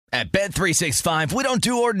At Bet365, we don't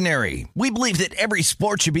do ordinary. We believe that every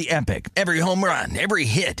sport should be epic. Every home run, every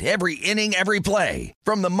hit, every inning, every play.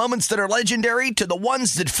 From the moments that are legendary to the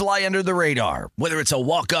ones that fly under the radar. Whether it's a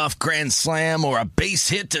walk-off grand slam or a base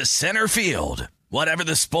hit to center field. Whatever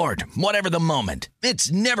the sport, whatever the moment.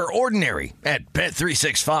 It's never ordinary at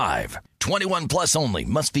Bet365. 21 plus only.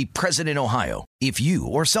 Must be present in Ohio. If you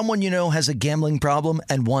or someone you know has a gambling problem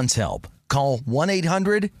and wants help, call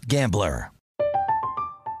 1-800-GAMBLER.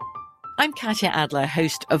 I'm Katya Adler,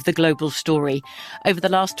 host of The Global Story. Over the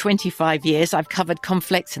last 25 years, I've covered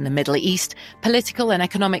conflicts in the Middle East, political and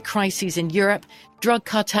economic crises in Europe, drug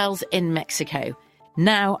cartels in Mexico.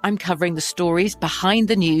 Now I'm covering the stories behind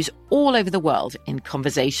the news all over the world in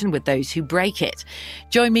conversation with those who break it.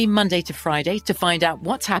 Join me Monday to Friday to find out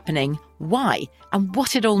what's happening, why, and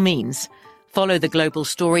what it all means. Follow The Global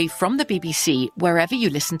Story from the BBC wherever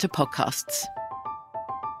you listen to podcasts.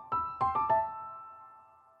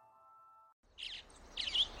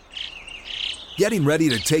 Getting ready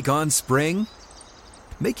to take on spring?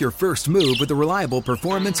 Make your first move with the reliable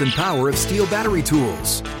performance and power of Steel battery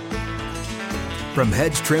tools. From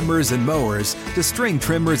hedge trimmers and mowers to string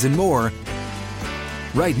trimmers and more,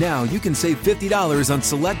 right now you can save $50 on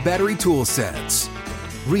select battery tool sets.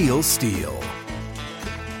 Real Steel.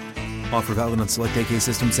 Offer valid on select AK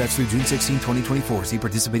system sets through June 16, 2024. See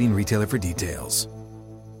participating retailer for details.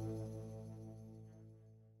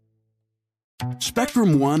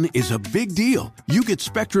 Spectrum One is a big deal. You get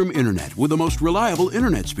Spectrum Internet with the most reliable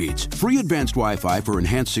internet speeds, free advanced Wi-Fi for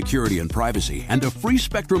enhanced security and privacy, and a free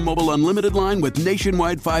Spectrum Mobile Unlimited line with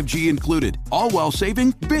nationwide 5G included, all while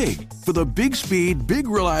saving big. For the big speed, big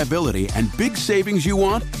reliability, and big savings you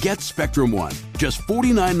want, get Spectrum One. Just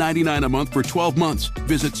 $49.99 a month for 12 months.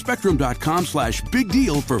 Visit spectrum.com/big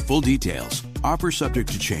deal for full details. Offer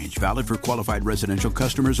subject to change. Valid for qualified residential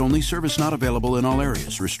customers only. Service not available in all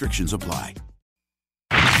areas. Restrictions apply.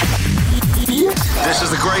 This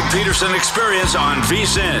is the Greg Peterson Experience on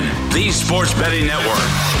VSiN, the Sports Betting Network.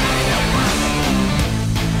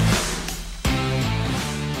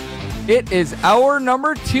 It is hour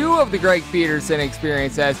number 2 of the Greg Peterson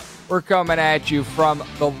Experience as we're coming at you from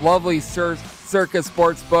the lovely Circa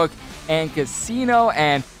Sportsbook and Casino,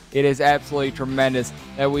 and it is absolutely tremendous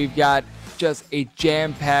that we've got just a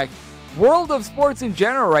jam-packed world of sports in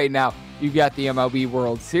general right now. You've got the MLB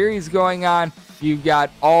World Series going on. You've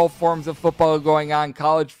got all forms of football going on,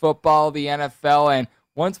 college football, the NFL, and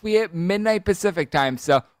once we hit midnight Pacific time,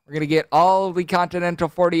 so we're going to get all of the continental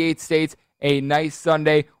 48 states a nice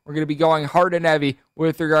Sunday. We're going to be going hard and heavy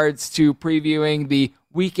with regards to previewing the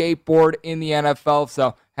Week 8 board in the NFL,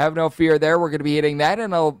 so have no fear there. We're going to be hitting that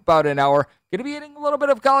in about an hour. Going to be hitting a little bit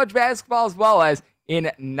of college basketball as well, as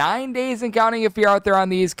in 9 days and counting if you're out there on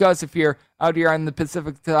the East Coast. If you're out here on the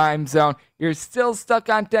Pacific time zone, you're still stuck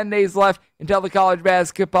on 10 days left until the college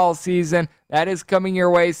basketball season. That is coming your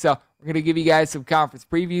way, so we're going to give you guys some conference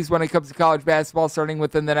previews when it comes to college basketball starting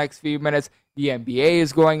within the next few minutes. The NBA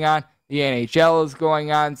is going on. The NHL is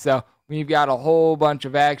going on, so we've got a whole bunch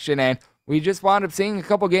of action, and we just wound up seeing a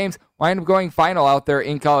couple games wind up going final out there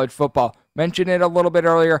in college football. Mentioned it a little bit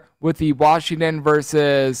earlier with the Washington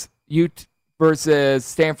versus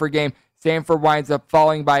Stanford game. Stanford winds up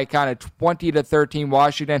falling by a count of 20-13.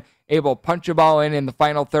 Washington able to punch a ball in the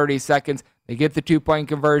final 30 seconds. They get the 2-point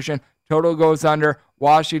conversion. Total goes under.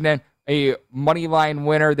 Washington, a money line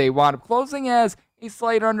winner. They wound up closing as a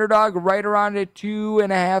slight underdog, right around a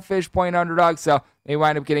 2.5-ish point underdog. So they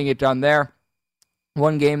wind up getting it done there.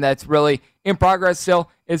 One game that's really in progress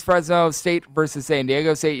still is Fresno State versus San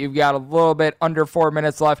Diego State. You've got a little bit under 4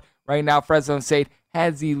 minutes left. Right now, Fresno State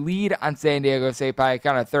has the lead on San Diego State by a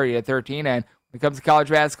count of 30-13. And when it comes to college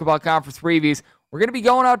basketball conference previews, we're going to be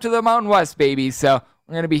going out to the Mountain West, baby. So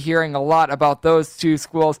we're going to be hearing a lot about those two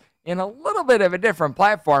schools in a little bit of a different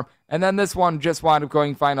platform. And then this one just wound up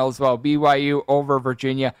going final as well. BYU over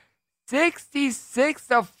Virginia,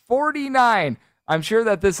 66-49. I'm sure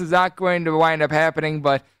that this is not going to wind up happening,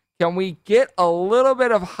 but can we get a little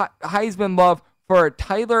bit of Heisman love for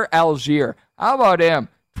Tyler Algier? How about him?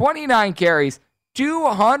 29 carries,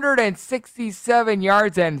 267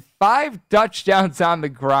 yards, and 5 touchdowns on the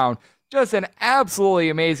ground. Just an absolutely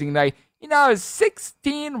amazing night. He now has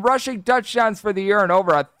 16 rushing touchdowns for the year and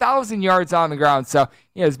over 1,000 yards on the ground. So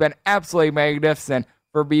he has been absolutely magnificent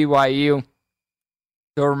for BYU.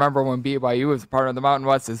 You'll remember when BYU was part of the Mountain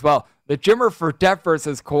West as well. The Jimmer Fredette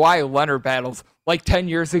versus Kawhi Leonard battles like 10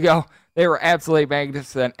 years ago, they were absolutely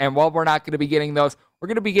magnificent. And while we're not going to be getting those, we're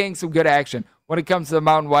going to be getting some good action when it comes to the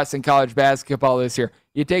Mountain West and college basketball this year.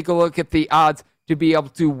 You take a look at the odds to be able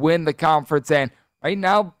to win the conference, and right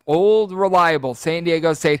now, old reliable San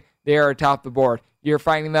Diego State, they are atop the board. you're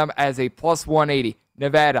finding them as a plus 180.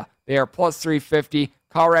 Nevada, they are plus 350.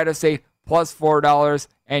 Colorado State, plus $4.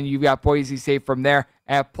 And you've got Boise State from there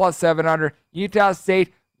at plus 700. Utah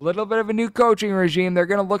State, a little bit of a new coaching regime. They're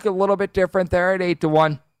going to look a little bit different there at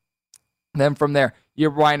 8-1. Then from there, you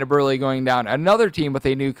wind up really going down. Another team with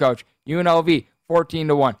a new coach, UNLV,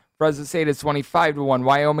 14-1. Fresno State is 25-1.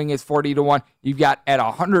 Wyoming is 40-1. You've got at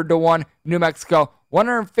 100-1. New Mexico,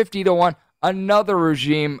 150-1. Another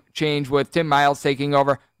regime change with Tim Miles taking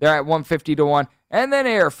over. They're at 150-1. And then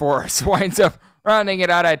Air Force winds up rounding it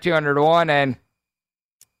out at 200-1. And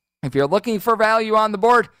if you're looking for value on the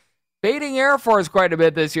board, fading Air Force quite a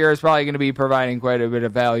bit this year is probably going to be providing quite a bit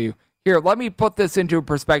of value. Here, let me put this into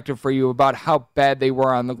perspective for you about how bad they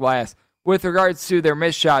were on the glass. With regards to their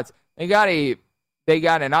missed shots, they got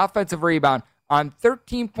an offensive rebound on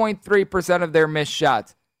 13.3% of their missed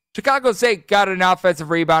shots. Chicago State got an offensive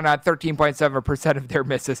rebound on 13.7% of their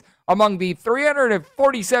misses. Among the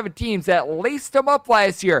 347 teams that laced them up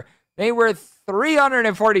last year, they were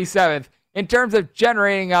 347th in terms of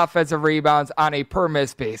generating offensive rebounds on a per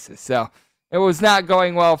miss basis. So it was not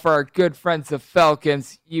going well for our good friends the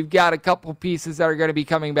Falcons. You've got a couple pieces that are going to be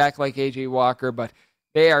coming back like A.J. Walker, but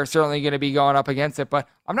they are certainly going to be going up against it. But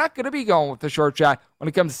I'm not going to be going with the short shot when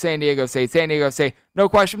it comes to San Diego State. San Diego State, no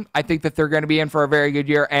question, I think that they're going to be in for a very good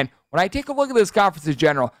year. And when I take a look at this conference in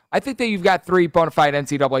general, I think that you've got three bona fide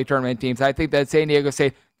NCAA tournament teams. I think that San Diego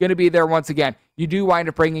State going to be there once again. You do wind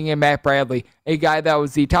up bringing in Matt Bradley, a guy that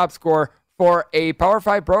was the top scorer for a Power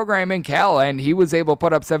 5 program in Cal, and he was able to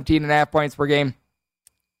put up 17.5 points per game.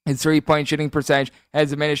 His three-point shooting percentage has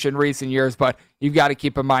diminished in recent years, but you've got to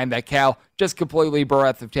keep in mind that Cal just completely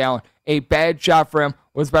bereft of talent. A bad shot for him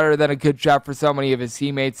was better than a good shot for so many of his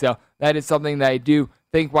teammates, so that is something that I do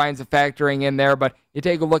think winds up factoring in there. But you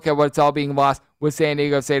take a look at what's all being lost with San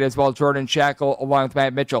Diego State as well. Jordan Shackle along with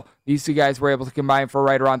Matt Mitchell. These two guys were able to combine for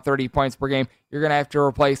right around 30 points per game. You're going to have to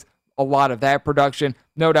replace a lot of that production.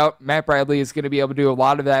 No doubt, Matt Bradley is going to be able to do a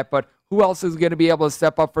lot of that, but who else is going to be able to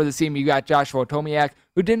step up for the team? You got Joshua Tomiak,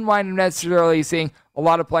 who didn't wind up necessarily seeing a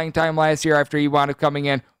lot of playing time last year after he wound up coming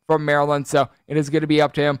in from Maryland, so it is going to be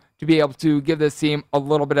up to him to be able to give this team a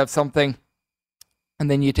little bit of something. And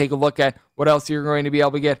then you take a look at what else you're going to be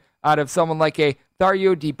able to get out of someone like a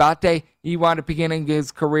Dario Diabate. He wound up beginning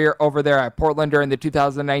his career over there at Portland during the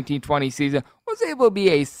 2019-20 season. Was able to be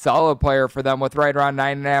a solid player for them with right around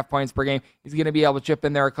 9.5 points per game. He's going to be able to chip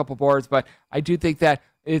in there a couple boards, but I do think that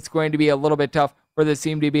it's going to be a little bit tough for this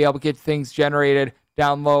team to be able to get things generated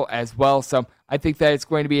down low as well. So I think that it's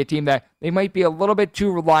going to be a team that they might be a little bit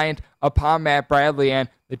too reliant upon Matt Bradley, and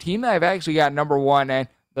the team that I've actually got number one, and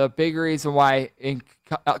the big reason why in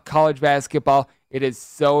college basketball it is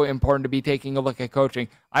so important to be taking a look at coaching.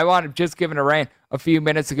 I wanted to just give a rant a few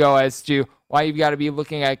minutes ago as to why you've got to be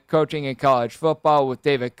looking at coaching in college football with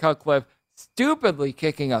David Cutcliffe stupidly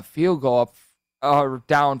kicking a field goal up,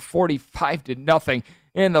 down 45-0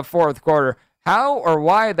 in the fourth quarter. How or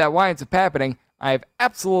why that winds up happening, I have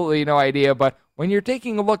absolutely no idea. But when you're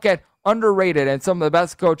taking a look at underrated and some of the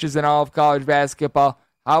best coaches in all of college basketball,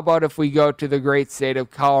 how about if we go to the great state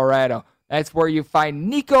of Colorado? That's where you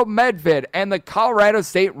find Niko Medved and the Colorado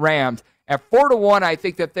State Rams. At 4-1, I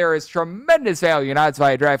think that there is tremendous value in odds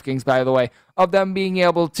via DraftKings, by the way, of them being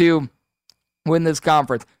able to win this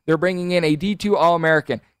conference. They're bringing in a D2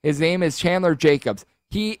 All-American. His name is Chandler Jacobs.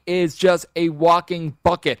 He is just a walking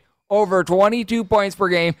bucket. Over 22 points per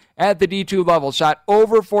game at the D2 level. Shot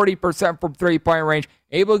over 40% from three-point range.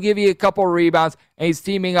 Able to give you a couple rebounds. And he's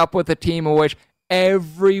teaming up with a team in which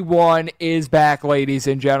everyone is back, ladies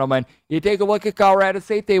and gentlemen. You take a look at Colorado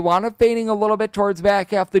State. They wound up fading a little bit towards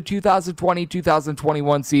back half the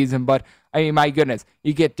 2020-2021 season. But, I mean, my goodness.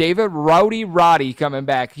 You get David Rowdy Roddy coming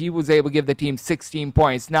back. He was able to give the team 16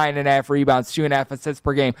 points, 9.5 rebounds, 2.5 assists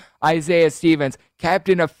per game. Isaiah Stevens,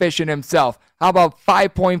 captain efficient himself. How about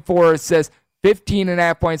 5.4 assists,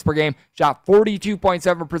 15.5 points per game, shot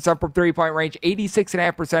 42.7% from three-point range,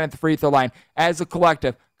 86.5% at the free throw line. As a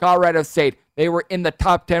collective, Colorado State, they were in the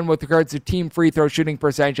top 10 with regards to team free throw shooting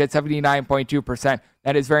percentage at 79.2%.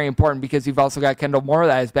 That is very important because you've also got Kendall Moore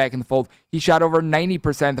that is back in the fold. He shot over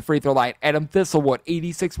 90% at the free throw line. Adam Thistlewood,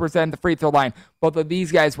 86% at the free throw line. Both of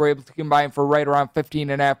these guys were able to combine for right around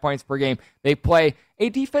 15.5 points per game. They play a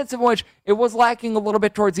defense in which it was lacking a little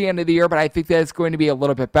bit towards the end of the year, but I think that it's going to be a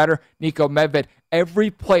little bit better. Niko Medved, every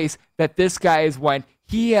place that this guy has went,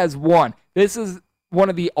 he has won. This is one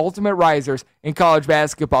of the ultimate risers in college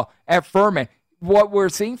basketball. At Furman, what we're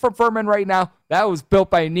seeing from Furman right now, that was built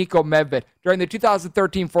by Niko Medved during the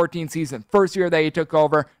 2013-14 season. First year that he took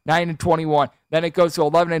over, 9-21. Then it goes to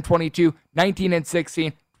 11-22,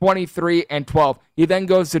 19-16, 23-12. He then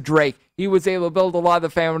goes to Drake. he was able to build a lot of the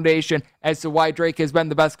foundation as to why Drake has been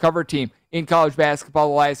the best cover team in college basketball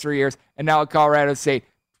the last 3 years. And now at Colorado State,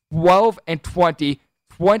 12-20,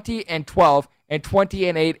 20-12, and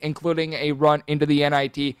 20-8, including a run into the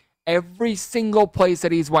NIT. Every single place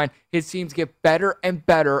that he's went, his teams get better and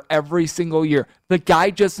better every single year. The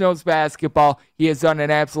guy just knows basketball. He has done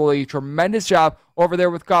an absolutely tremendous job over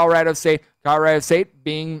there with Colorado State. Colorado State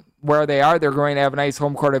being where they are, they're going to have a nice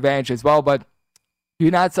home court advantage as well, but do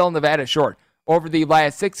not sell Nevada short. Over the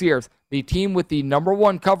last 6 years, the team with the number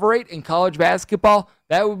one cover rate in college basketball,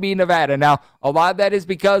 that would be Nevada. Now, a lot of that is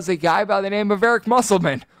because a guy by the name of Eric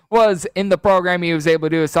Musselman was in the program. He was able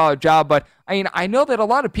to do a solid job, but I know that a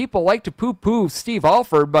lot of people like to poo-poo Steve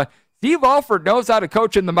Alford, but Steve Alford knows how to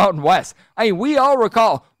coach in the Mountain West. We all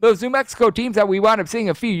recall those New Mexico teams that we wound up seeing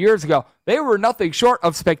a few years ago. They were nothing short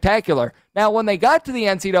of spectacular. Now, when they got to the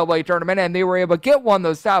NCAA tournament and they were able to get one of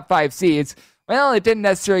those top 5 seeds, well, it didn't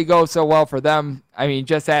necessarily go so well for them.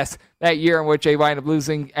 Just ask that year in which they wind up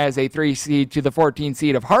losing as a 3 seed to the 14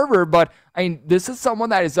 seed of Harvard. But, this is someone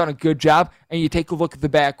that has done a good job, and you take a look at the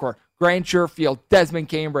backcourt. Grant Sherfield, Desmond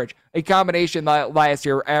Cambridge, a combination that last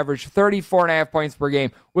year averaged 34.5 points per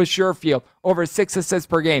game with Sherfield, over 6 assists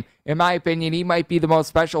per game. In my opinion, he might be the most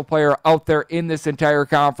special player out there in this entire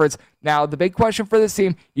conference. Now, the big question for this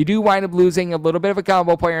team, you do wind up losing a little bit of a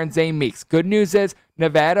combo player in Zane Meeks. Good news is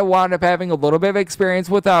Nevada wound up having a little bit of experience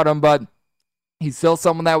without him, but he's still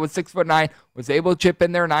someone that was 6'9", was able to chip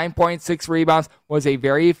in there 9.6 rebounds, was a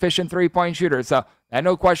very efficient three-point shooter. So that,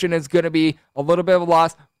 no question, is going to be a little bit of a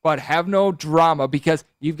loss, but have no drama because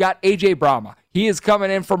you've got A.J. Brahma. He is coming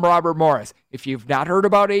in from Robert Morris. If you've not heard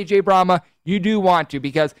about A.J. Brahma, you do want to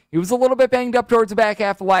because he was a little bit banged up towards the back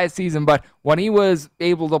half of last season, but when he was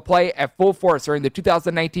able to play at full force during the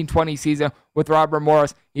 2019-20 season with Robert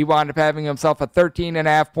Morris, he wound up having himself a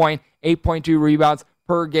 13.5 point, 8.2 rebounds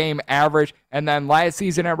per game average. And then last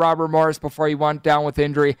season at Robert Morris, before he went down with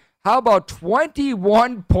injury, how about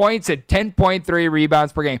 21 points and 10.3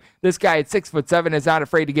 rebounds per game? This guy at 6'7" is not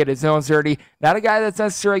afraid to get his zones dirty. Not a guy that's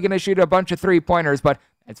necessarily going to shoot a bunch of three-pointers, but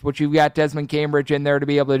that's what you've got Desmond Cambridge in there to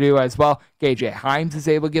be able to do as well. KJ Himes is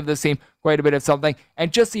able to give this team quite a bit of something.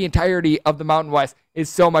 And just the entirety of the Mountain West is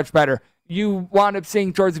so much better. You wound up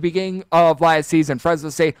seeing towards the beginning of last season,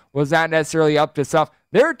 Fresno State was not necessarily up to stuff.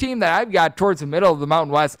 They're a team that I've got towards the middle of the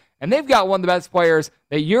Mountain West, and they've got one of the best players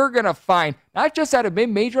that you're going to find, not just at a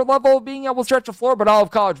mid-major level of being able to stretch the floor, but all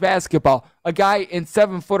of college basketball. A guy in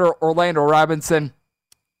 7-footer Orlando Robinson.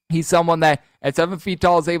 He's someone that at 7 feet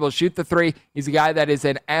tall is able to shoot the three. He's a guy that is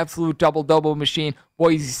an absolute double-double machine.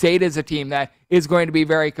 Boise State is a team that is going to be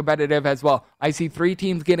very competitive as well. I see 3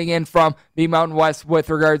 teams getting in from the Mountain West with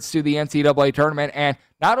regards to the NCAA tournament, and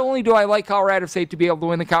not only do I like Colorado State to be able to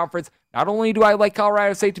win the conference, not only do I like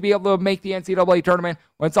Colorado State to be able to make the NCAA tournament,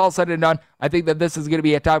 when it's all said and done, I think that this is going to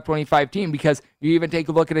be a top 25 team because you even take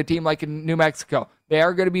a look at a team like New Mexico. They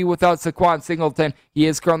are going to be without Saquon Singleton. He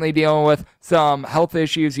is currently dealing with some health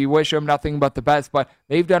issues. You wish him nothing but the best, but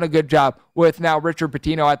they've done a good job with now Richard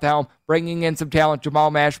Pitino at the helm, bringing in some talent.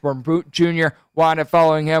 Jamal Mashburn Jr. wound up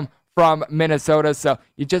following him from Minnesota. So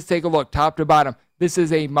you just take a look, top to bottom. This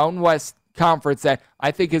is a Mountain West conference that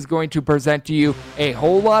I think is going to present to you a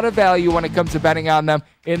whole lot of value when it comes to betting on them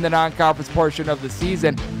in the non-conference portion of the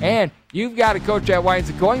season. And you've got a coach that winds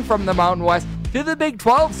up going from the Mountain West to the Big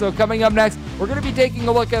 12. So coming up next, we're going to be taking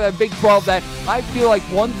a look at the Big 12 that I feel like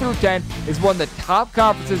 1 through 10 is one of the top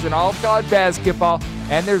conferences in all of college basketball.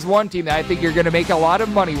 And there's one team that I think you're going to make a lot of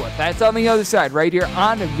money with. That's on the other side, right here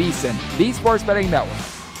on VSiN, the Sports Betting Network.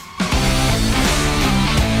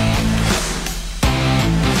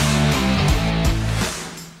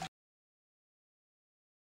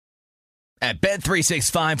 At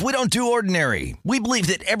Bet365, we don't do ordinary. We believe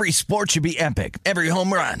that every sport should be epic. Every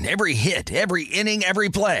home run, every hit, every inning, every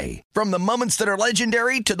play. From the moments that are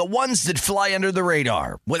legendary to the ones that fly under the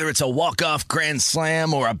radar. Whether it's a walk-off grand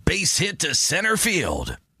slam or a base hit to center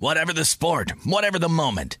field. Whatever the sport, whatever the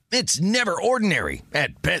moment. It's never ordinary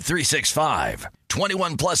at Bet365.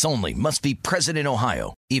 21 plus only. Must be present in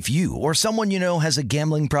Ohio. If you or someone you know has a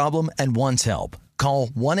gambling problem and wants help, call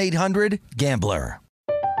 1-800-GAMBLER.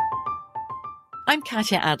 I'm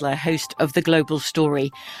Katya Adler, host of The Global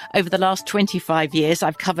Story. Over the last 25 years,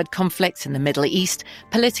 I've covered conflicts in the Middle East,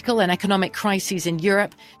 political and economic crises in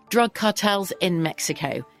Europe, drug cartels in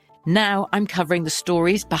Mexico. Now I'm covering the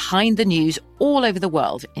stories behind the news all over the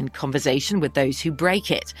world in conversation with those who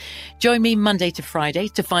break it. Join me Monday to Friday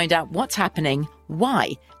to find out what's happening,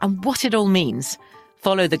 why, and what it all means.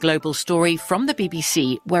 Follow The Global Story from the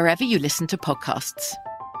BBC wherever you listen to podcasts.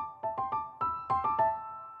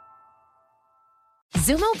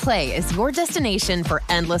 Xumo Play is your destination for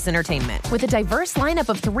endless entertainment. With a diverse lineup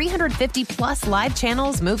of 350 plus live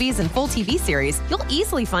channels, movies, and full TV series, you'll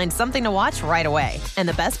easily find something to watch right away. And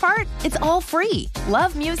the best part? It's all free.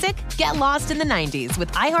 Love music? Get lost in the 90s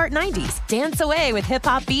with iHeart 90s. Dance away with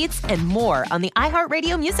hip-hop beats and more on the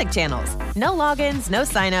iHeartRadio music channels. No logins, no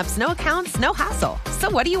signups, no accounts, no hassle. So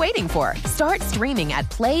what are you waiting for? Start streaming at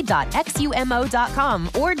play.xumo.com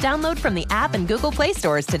or download from the app and Google Play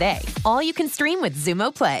stores today. All you can stream with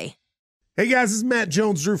Xumo Play. Hey guys, this is Matt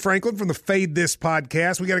Jones, Drew Franklin from the Fade This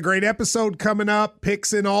podcast. We got a great episode coming up,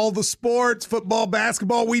 picks in all the sports, football,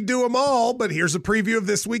 basketball, we do them all, but here's a preview of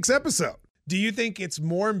this week's episode. Do you think it's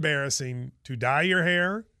more embarrassing to dye your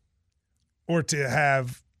hair or to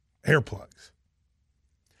have hair plugs?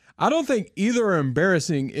 I don't think either are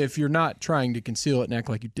embarrassing if you're not trying to conceal it and act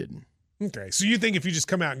like you didn't. Okay, so you think if you just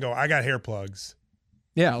come out and go, I got hair plugs.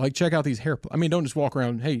 Yeah, like check out these hair plugs. I mean, don't just walk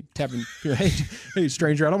around, hey, tapping, hey,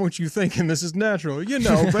 stranger, I don't want you thinking this is natural. You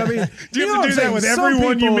know, but I mean, do you have to do that with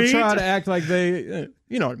everyone you meet? Try to act like they,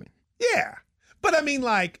 you know what I mean? Yeah. But I mean,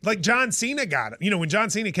 like John Cena got it. You know, when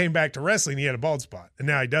John Cena came back to wrestling, he had a bald spot, and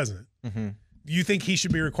now he doesn't. Mm-hmm. You think he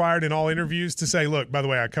should be required in all interviews to say, look, by the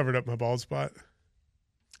way, I covered up my bald spot?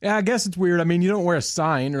 Yeah, I guess it's weird. I mean, you don't wear a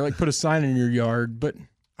sign or like put a sign in your yard, but.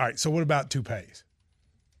 All right, so what about toupees?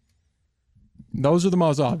 Those are the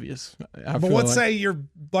most obvious. But let's say you're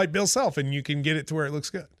like Bill Self and you can get it to where it looks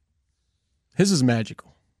good. His is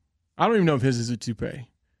magical. I don't even know if his is a toupee.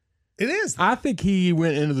 It is. I think he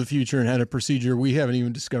went into the future and had a procedure we haven't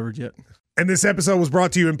even discovered yet. And this episode was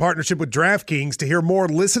brought to you in partnership with DraftKings. To hear more,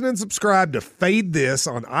 listen and subscribe to Fade This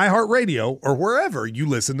on iHeartRadio or wherever you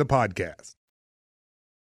listen to podcasts.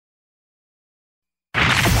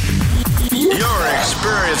 You're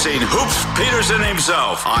experiencing Hoops Peterson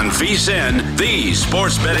himself on VSiN, the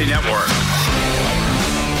Sports Betting Network.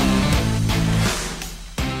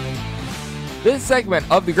 This segment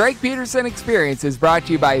of the Greg Peterson Experience is brought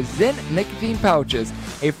to you by Zyn Nicotine Pouches,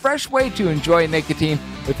 a fresh way to enjoy nicotine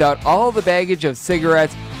without all the baggage of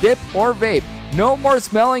cigarettes, dip, or vape. No more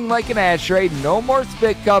smelling like an ashtray, no more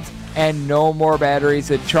spit cups, and no more batteries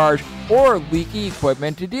to charge or leaky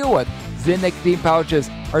equipment to deal with. Zyn Nicotine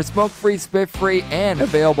Pouches are smoke-free, spit-free, and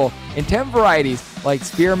available in 10 varieties like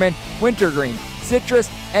spearmint, wintergreen, citrus,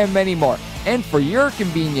 and many more. And for your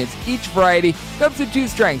convenience, each variety comes in 2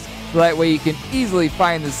 strengths, so that way you can easily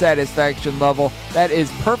find the satisfaction level that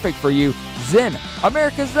is perfect for you. Zyn,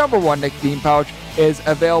 America's #1 nicotine pouch, is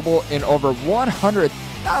available in over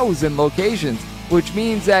 100,000 locations, which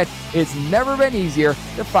means that it's never been easier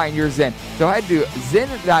to find your Zyn. So head to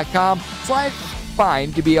zyn.com/find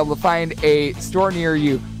to be able to find a store near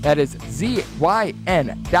you. That is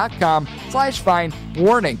zyn.com/find.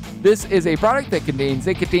 Warning, this is a product that contains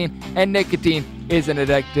nicotine, and nicotine is an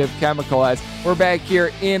addictive chemical. As we're back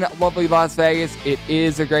here in lovely Las Vegas, it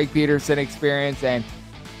is a Greg Peterson Experience, and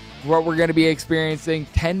what we're going to be experiencing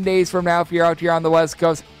 10 days from now if you're out here on the West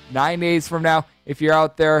Coast, 9 days from now if you're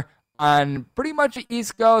out there on pretty much the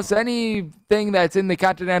East Coast, anything that's in the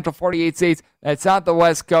continental 48 states that's not the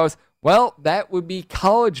West Coast. Well, that would be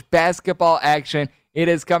college basketball action. It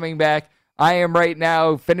is coming back. I am right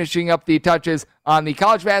now finishing up the touches on the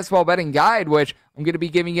college basketball betting guide, which I'm going to be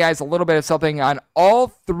giving you guys a little bit of something on all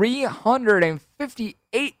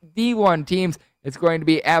 358 D1 teams. It's going to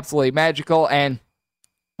be absolutely magical. And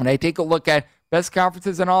when I take a look at best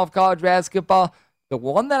conferences in all of college basketball, the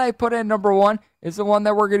one that I put in #1 is the one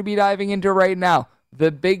that we're going to be diving into right now, the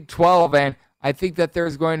Big 12. And I think that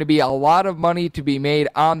there's going to be a lot of money to be made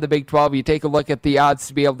on the Big 12. You take a look at the odds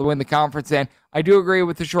to be able to win the conference, and I do agree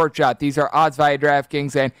with the short shot. These are odds via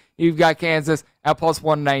DraftKings, and you've got Kansas at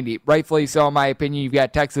 +190. Rightfully so, in my opinion. You've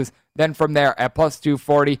got Texas then from there at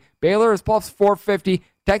 +240. Baylor is +450.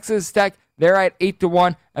 Texas Tech, they're at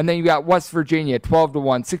 8-1. And then you got West Virginia,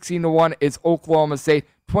 12-1. 16-1 is Oklahoma State.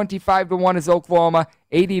 25-1 is Oklahoma.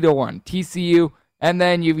 80-1, TCU. And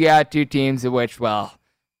then you've got 2 teams in which, well,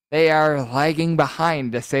 they are lagging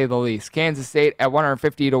behind, to say the least. Kansas State at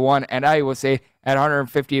 150-1 and Iowa State at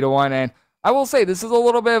 150-1. And I will say this is a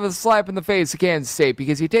little bit of a slap in the face to Kansas State,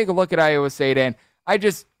 because you take a look at Iowa State and I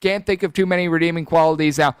just can't think of too many redeeming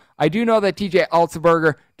qualities. Now, I do know that TJ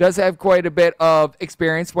Altenberger does have quite a bit of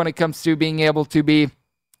experience when it comes to being able to be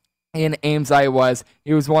in Ames, Iowa.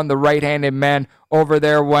 He was one of the right-handed men over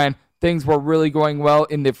there when things were really going well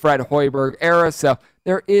in the Fred Hoiberg era. So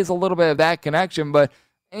there is a little bit of that connection, but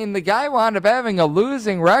the guy wound up having a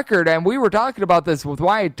losing record, and we were talking about this with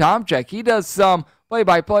Wyatt Tomczyk. He does some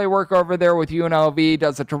play-by-play work over there with UNLV,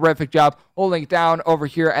 does a terrific job holding it down over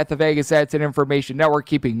here at the Vegas Ads and Information Network,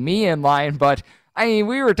 keeping me in line. But, we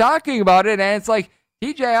were talking about it, and it's like,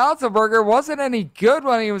 TJ Otzelberger wasn't any good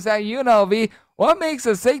when he was at UNLV. What makes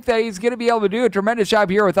us think that he's going to be able to do a tremendous job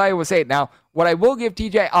here with Iowa State? Now, what I will give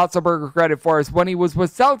TJ Otzelberger credit for is when he was with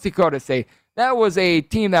South Dakota State, that was a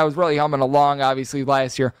team that was really humming along, obviously,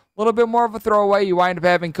 last year. A little bit more of a throwaway. You wind up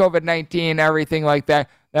having COVID-19, everything like that.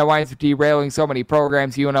 That winds up derailing so many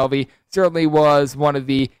programs. UNLV certainly was one of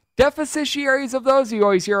the deficitaries of those. You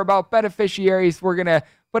always hear about beneficiaries. We're going to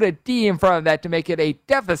put a D in front of that to make it a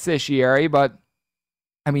deficitary, but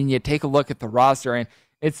I mean, you take a look at the roster, and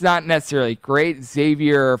it's not necessarily great.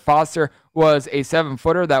 Xavier Foster was a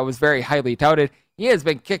 7-footer that was very highly touted. He has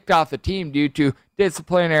been kicked off the team due to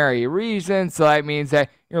disciplinary reasons, so that means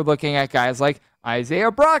that you're looking at guys like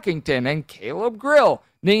Isaiah Brockington and Caleb Grill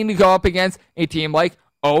needing to go up against a team like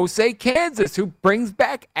OSE Kansas, who brings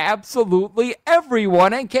back absolutely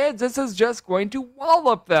everyone, and Kansas is just going to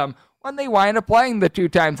wallop them when they wind up playing the 2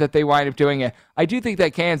 times that they wind up doing it. I do think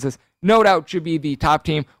that Kansas, no doubt, should be the top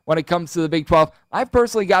team when it comes to the Big 12. I've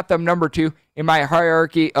personally got them number 2 in my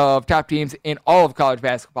hierarchy of top teams in all of college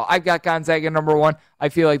basketball. I've got Gonzaga number 1. I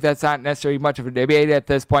feel like that's not necessarily much of a debate at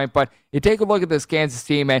this point, but you take a look at this Kansas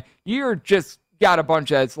team, and you're just got a bunch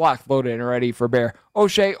that's locked, loaded, and ready for bear.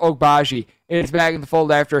 Ochai Agbaji is back in the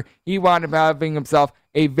fold after he wound up having himself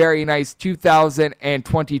a very nice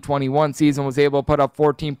 2020-21 season, was able to put up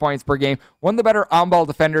 14 points per game. One of the better on-ball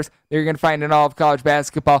defenders that you're going to find in all of college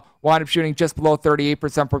basketball. Wound up shooting just below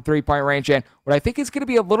 38% from three-point range. And what I think is going to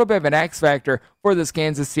be a little bit of an X factor for this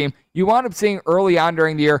Kansas team, you wound up seeing early on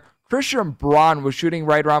during the year, Christian Braun was shooting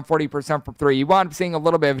right around 40% from three. You wound up seeing a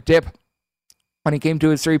little bit of a dip when he came to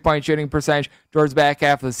his three-point shooting percentage towards the back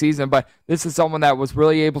half of the season. But this is someone that was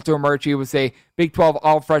really able to emerge. He was a Big 12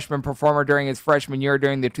 all-freshman performer during his freshman year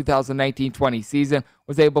during the 2019-20 season.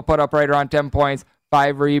 Was able to put up right around 10 points,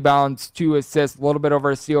 5 rebounds, 2 assists, a little bit over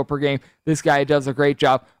a steal per game. This guy does a great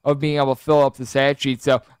job of being able to fill up the stat sheet.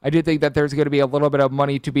 So I do think that there's going to be a little bit of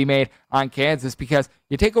money to be made on Kansas, because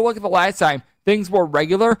you take a look at the last time, things were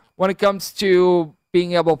regular when it comes to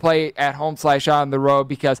being able to play at home / on the road,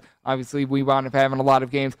 because obviously we wound up having a lot of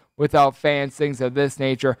games without fans, things of this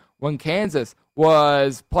nature. When Kansas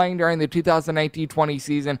was playing during the 2019-20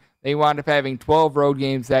 season, they wound up having 12 road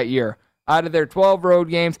games that year. Out of their 12 road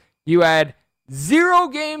games, you had 0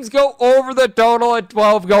 games go over the total and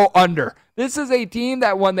 12 go under. This is a team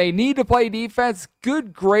that when they need to play defense,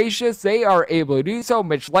 good gracious, they are able to do so.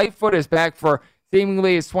 Mitch Lightfoot is back for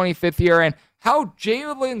seemingly his 25th year, and how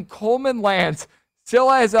Jalen Coleman lands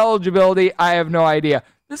still has eligibility, I have no idea.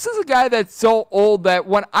 This is a guy that's so old that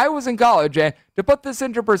when I was in college, and to put this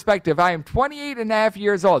into perspective, I am 28 and a half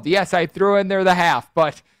years old. Yes, I threw in there the half,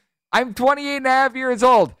 but I'm 28 and a half years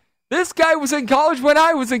old. This guy was in college when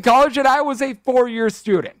I was in college, and I was a 4-year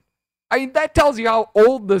student. I mean, that tells you how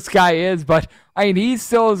old this guy is, but I mean, he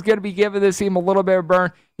still is going to be giving this team a little bit of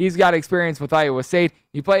burn. He's got experience with Iowa State.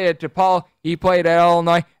 He played at DePaul. He played at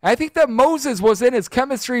Illinois. I think that Moses was in his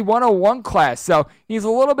Chemistry 101 class, so he's a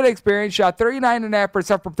little bit experienced. Shot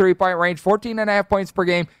 39.5% from three-point range, 14.5 points per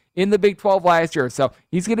game in the Big 12 last year. So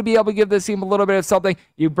he's going to be able to give this team a little bit of something.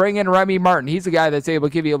 You bring in Remy Martin. He's a guy that's able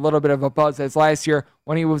to give you a little bit of a buzz, as last year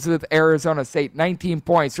when he was with Arizona State, 19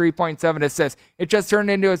 points, 3.7 assists. It just turned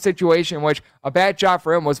into a situation in which a bad shot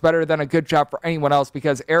for him was better than a good shot for anyone else,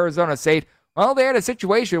 because Arizona State, well, they had a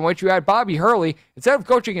situation in which you had Bobby Hurley. Instead of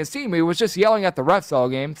coaching his team, he was just yelling at the refs all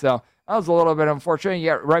game. So that was a little bit unfortunate,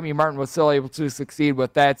 yet Remy Martin was still able to succeed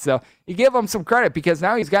with that. So you give him some credit, because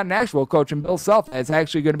now he's got an actual coach in Bill Self that's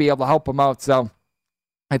actually going to be able to help him out. So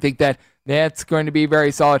I think that that's going to be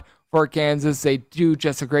very solid for Kansas. They do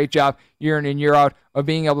just a great job year in and year out of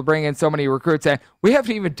being able to bring in so many recruits. And we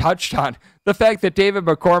haven't even touched on the fact that David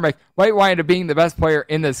McCormick might wind up being the best player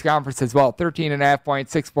in this conference as well. 13.5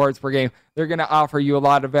 points, 6 boards per game. They're going to offer you a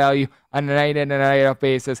lot of value on a night in and night out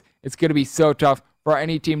basis. It's going to be so tough for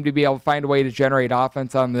any team to be able to find a way to generate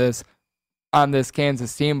offense on this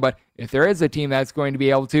Kansas team. But if there is a team that's going to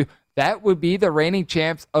be able to, that would be the reigning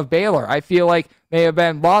champs of Baylor. I feel like they have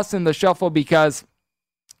been lost in the shuffle because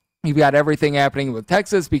you've got everything happening with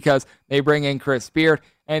Texas, because they bring in Chris Beard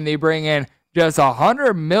and they bring in just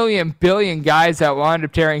 100 million billion guys that wound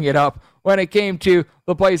up tearing it up. When it came to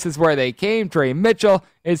the places where they came, Trey Mitchell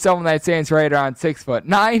is someone that stands right around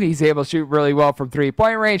 6'9". He's able to shoot really well from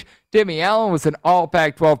three-point range. Timmy Allen was an all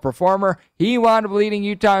Pac-12 performer. He wound up leading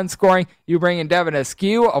Utah in scoring. You bring in Devin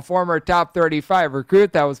Askew, a former top 35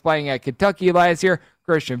 recruit that was playing at Kentucky last year.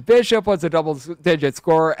 Christian Bishop was a double-digit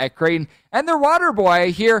scorer at Creighton. And their water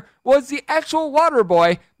boy here was the actual water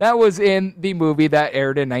boy that was in the movie that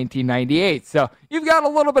aired in 1998. So you've got a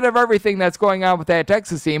little bit of everything that's going on with that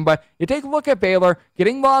Texas team. But you take a look at Baylor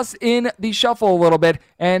getting lost in the shuffle a little bit,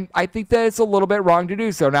 and I think that it's a little bit wrong to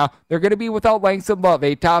do so. Now, they're going to be without Langston Love,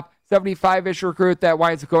 a top 75-ish recruit that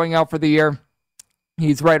winds up going out for the year.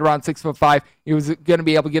 He's right around 6'5". He was going to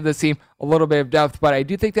be able to give this team a little bit of depth, but I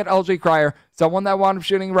do think that LJ Cryer, someone that wound up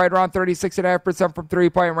shooting right around 36.5% from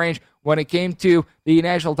three-point range, when it came to the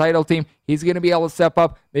national title team, he's going to be able to step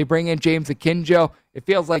up. They bring in James Akinjo. It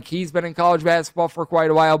feels like he's been in college basketball for quite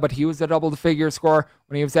a while, but he was a double-figure scorer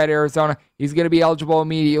when he was at Arizona. He's going to be eligible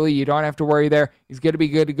immediately. You don't have to worry there. He's going to be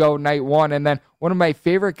good to go night one. And then one of my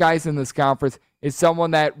favorite guys in this conference is someone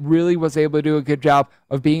that really was able to do a good job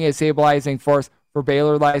of being a stabilizing force for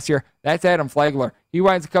Baylor last year. That's Adam Flagler. He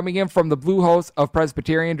winds up coming in from the Blue Hose of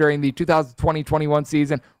Presbyterian during the 2020-21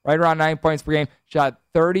 season, right around 9 points per game, shot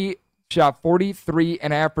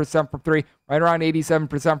 43.5% from three, right around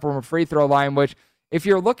 87% from a free throw line, which, if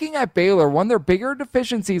you're looking at Baylor, one of their bigger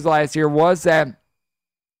deficiencies last year was that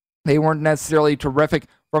they weren't necessarily terrific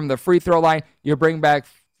from the free throw line. You bring back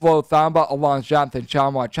Flo Thamba along with Jonathan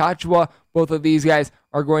Chachua. Both of these guys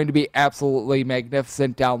are going to be absolutely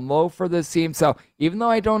magnificent down low for this team. So even though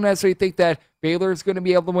I don't necessarily think that Baylor is going to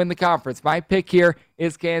be able to win the conference, my pick here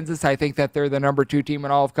is Kansas. I think that they're the number 2 team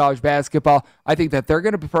in all of college basketball. I think that they're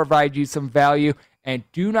going to provide you some value. And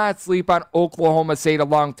do not sleep on Oklahoma State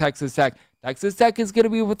along Texas Tech. Texas Tech is going to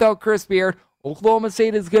be without Chris Beard. Oklahoma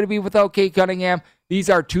State is going to be without Cade Cunningham. These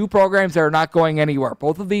are two programs that are not going anywhere.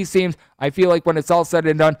 Both of these teams, I feel like when it's all said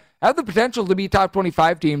and done, have the potential to be top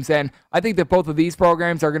 25 teams. And I think that both of these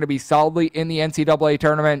programs are going to be solidly in the NCAA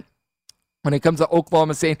tournament. When it comes to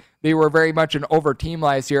Oklahoma State, they were very much an over team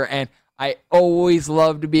last year. And I always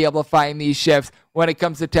love to be able to find these shifts when it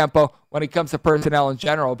comes to tempo, when it comes to personnel in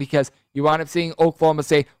general, because you wind up seeing Oklahoma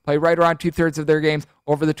State play right around 2/3 of their games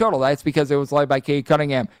over the total. That's because it was led by Cade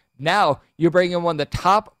Cunningham. Now, you bring in one of the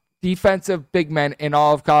top defensive big men in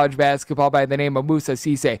all of college basketball by the name of Moussa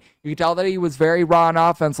Cisse. You can tell that he was very raw on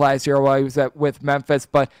offense last year while he was with Memphis,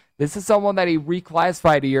 but this is someone that he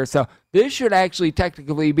reclassified a year. So this should actually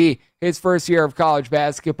technically be his first year of college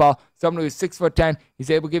basketball. Someone who's 6'10",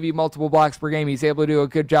 he's able to give you multiple blocks per game. He's able to do a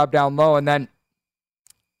good job down low, and then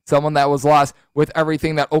someone that was lost with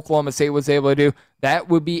everything that Oklahoma State was able to do, that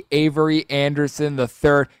would be Avery Anderson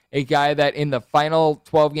III, a guy that in the final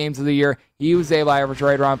 12 games of the year, he was able to average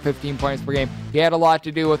right around 15 points per game. He had a lot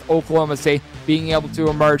to do with Oklahoma State being able to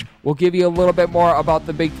emerge. We'll give you a little bit more about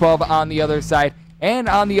the Big 12 on the other side. And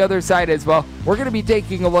on the other side as well, we're going to be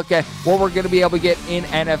taking a look at what we're going to be able to get in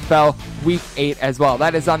NFL Week 8 as well.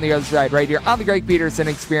 That is on the other side right here on the Greg Peterson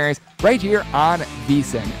Experience, right here on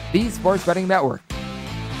VSiN, the Sports Betting Network.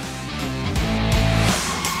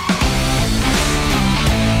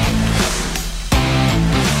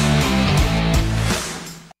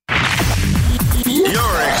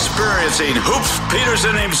 Experiencing Hoops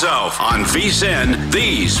Peterson himself on VSiN,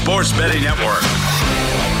 the Sports Betting Network.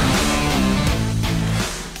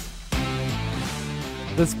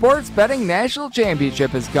 The Sports Betting National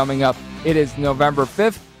Championship is coming up. It is November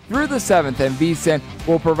 5th through the 7th, and VSiN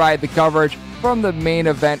will provide the coverage from the main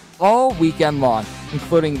event all weekend long,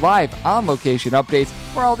 including live on-location updates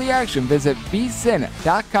for all the action. Visit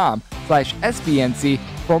vsin.com/SBNC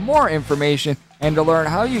for more information and to learn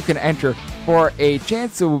how you can enter for a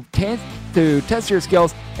chance to test your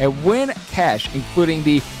skills and win cash, including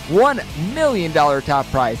the $1 million top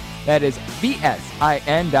prize. That is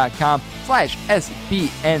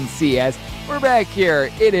vsin.com/SBNCS. We're back here.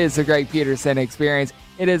 It is the Greg Peterson Experience.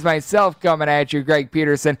 It is myself coming at you, Greg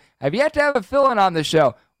Peterson. I've yet to have a fill-in on the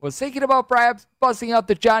show. Was thinking about perhaps busting out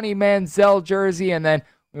the Johnny Manziel jersey, and then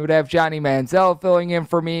we would have Johnny Manziel filling in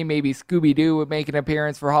for me. Maybe Scooby-Doo would make an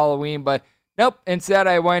appearance for Halloween, but nope. Instead,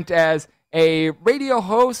 I went as a radio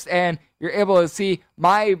host, and you're able to see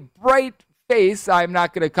my bright face. I'm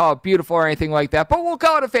not going to call it beautiful or anything like that, but we'll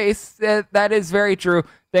call it a face. That is very true.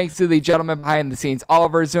 Thanks to the gentleman behind the scenes.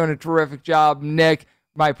 Oliver's doing a terrific job. Nick,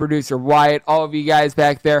 my producer, Wyatt, all of you guys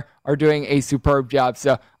back there are doing a superb job.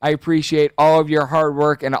 So I appreciate all of your hard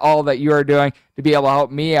work and all that you are doing to be able to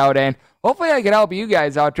help me out. And hopefully I can help you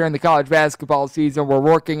guys out during the college basketball season. We're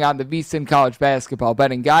working on the VSiN College Basketball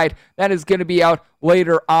Betting Guide. That is going to be out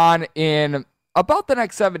later on in about the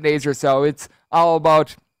next 7 days or so. It's all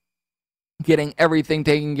about getting everything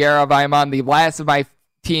taken care of. I'm on the last of my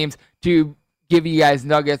teams to give you guys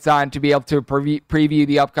nuggets on to be able to preview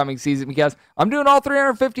the upcoming season, because I'm doing all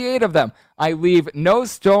 358 of them. I leave no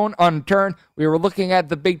stone unturned. We were looking at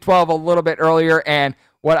the Big 12 a little bit earlier, and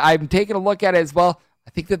what I'm taking a look at as well, I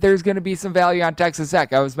think that there's going to be some value on Texas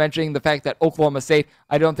Tech. I was mentioning the fact that Oklahoma State,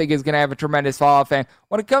 I don't think is going to have a tremendous fall-off. And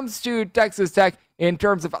when it comes to Texas Tech, in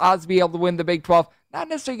terms of odds to be able to win the Big 12, not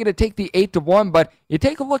necessarily going to take the 8-1, but you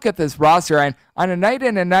take a look at this roster, and on a night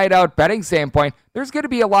in and night out betting standpoint, there's going to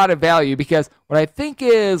be a lot of value, because what I think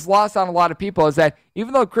is lost on a lot of people is that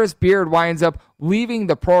even though Chris Beard winds up leaving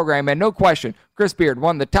the program, and no question, Chris Beard,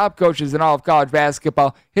 one of the top coaches in all of college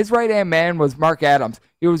basketball, his right-hand man was Mark Adams.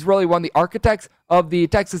 He was really one of the architects of the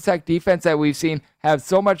Texas Tech defense that we've seen have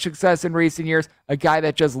so much success in recent years, a guy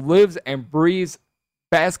that just lives and breathes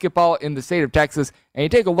basketball in the state of Texas, and you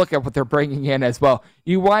take a look at what they're bringing in as well.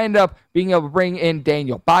 You wind up being able to bring in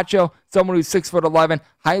Daniel Baccio, someone who's 6'11",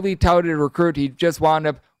 highly touted recruit. He just wound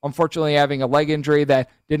up, unfortunately, having a leg injury that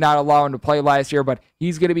did not allow him to play last year, but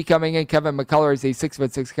he's going to be coming in. Kevin McCullough is a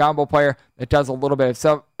 6'6" combo player that does a little bit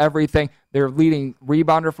of everything. Their leading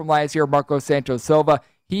rebounder from last year, Marco Santos Silva,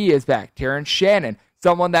 he is back. Terrence Shannon,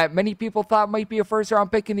 someone that many people thought might be a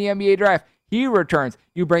first-round pick in the NBA draft, he returns.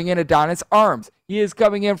 You bring in Adonis Arms. He is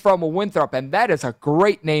coming in from Winthrop, and that is a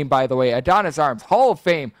great name, by the way. Adonis Arms, Hall of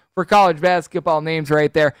Fame for college basketball names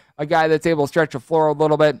right there. A guy that's able to stretch the floor a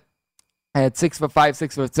little bit at 6'5",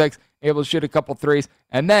 6'6", able to shoot a couple threes.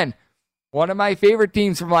 And then one of my favorite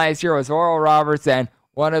teams from last year was Oral Roberts, and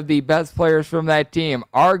one of the best players from that team,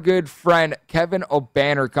 our good friend Kevin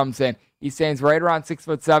O'Banner, comes in. He stands right around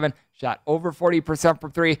 6'7", shot over 40%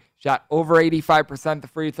 from three, shot over 85% at the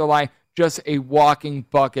free throw line. Just a walking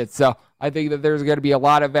bucket. So I think that there's going to be a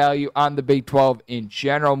lot of value on the Big 12 in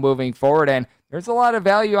general moving forward. And there's a lot of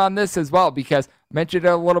value on this as well, because I mentioned it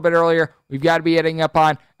a little bit earlier. We've got to be hitting up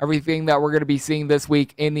on everything that we're going to be seeing this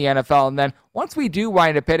week in the NFL. And then once we do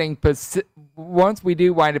wind up hitting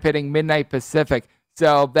midnight Pacific,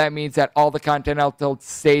 so that means that all the continental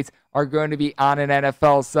states are going to be on an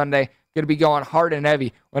NFL Sunday. Going to be going hard and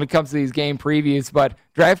heavy when it comes to these game previews, but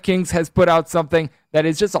DraftKings has put out something that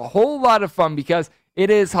is just a whole lot of fun, because it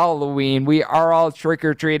is Halloween. We are all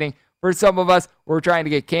trick-or-treating. For some of us, we're trying to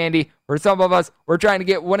get candy. For some of us, we're trying to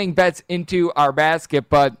get winning bets into our basket,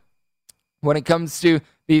 but when it comes to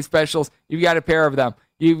these specials, you've got a pair of them.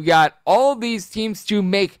 You've got all these teams to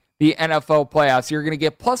make the NFL playoffs. You're going to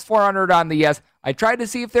get plus 400 on the yes. I tried to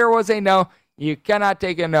see if there was a no. You cannot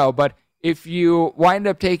take a no, but if you wind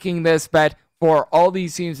up taking this bet for all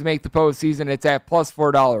these teams to make the postseason, it's at plus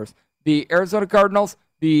 $4. The Arizona Cardinals,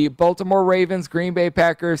 the Baltimore Ravens, Green Bay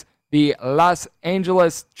Packers, the Los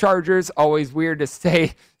Angeles Chargers, always weird to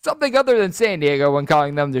say something other than San Diego when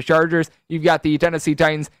calling them the Chargers. You've got the Tennessee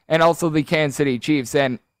Titans and also the Kansas City Chiefs.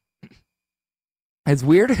 And as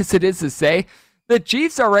weird as it is to say, the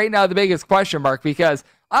Chiefs are right now the biggest question mark, because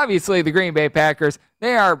obviously the Green Bay Packers,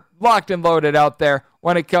 they are locked and loaded out there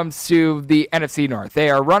when it comes to the NFC North. They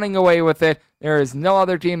are running away with it. There is no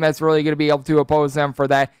other team that's really going to be able to oppose them for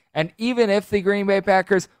that. And even if the Green Bay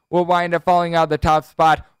Packers will wind up falling out of the top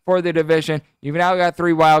spot for the division, you've now got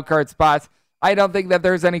 3 wild card spots. I don't think that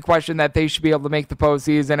there's any question that they should be able to make the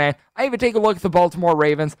postseason. And I even take a look at the Baltimore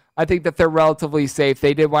Ravens. I think that they're relatively safe.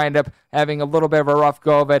 They did wind up having a little bit of a rough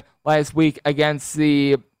go of it last week against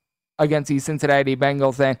the Cincinnati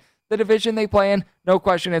Bengals. And the division they play in, no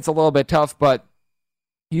question, it's a little bit tough, but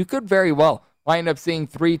you could very well wind up seeing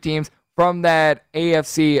 3 teams from that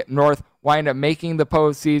AFC North wind up making the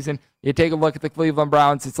postseason. You take a look at the Cleveland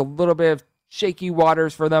Browns. It's a little bit of shaky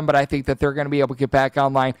waters for them, but I think that they're going to be able to get back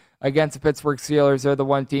online against the Pittsburgh Steelers. They're the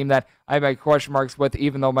one team that I have my question marks with,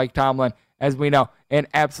 even though Mike Tomlin, as we know, an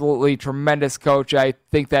absolutely tremendous coach. I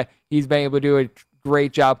think that he's been able to do a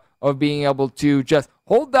great job of being able to just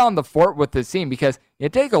hold down the fort with this team, because you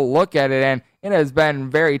take a look at it, and it has been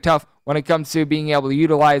very tough when it comes to being able to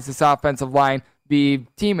utilize this offensive line, the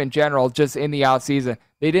team in general, just in the offseason.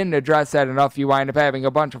 They didn't address that enough. You wind up having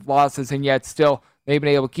a bunch of losses, and yet still they've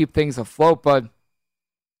been able to keep things afloat. But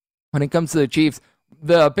when it comes to the Chiefs,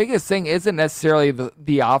 the biggest thing isn't necessarily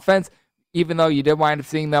the offense, even though you did wind up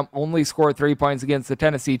seeing them only score 3 points against the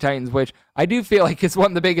Tennessee Titans, which I do feel like is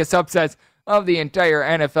one of the biggest upsets of the entire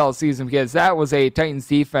NFL season, because that was a Titans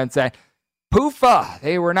defense that, poofa,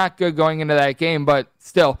 they were not good going into that game, but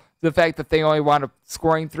still, the fact that they only wound up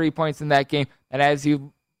scoring 3 points in that game, and as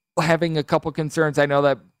you having a couple concerns, I know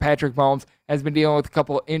that Patrick Mahomes has been dealing with a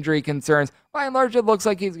couple injury concerns. By and large, it looks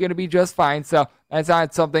like he's going to be just fine, so that's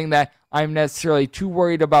not something that I'm necessarily too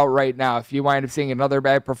worried about right now. If you wind up seeing another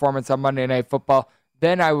bad performance on Monday Night Football,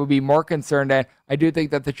 then I would be more concerned, and I do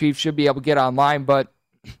think that the Chiefs should be able to get online, but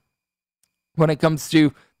when it comes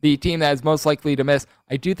to the team that is most likely to miss,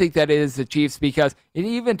 I do think that it is the Chiefs, because you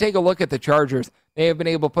even take a look at the Chargers. they have been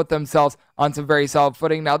able to put themselves on some very solid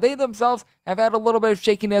footing. Now, they themselves have had a little bit of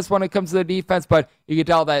shakiness when it comes to the defense, but you can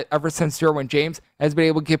tell that ever since Derwin James has been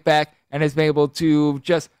able to get back and has been able to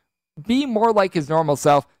just be more like his normal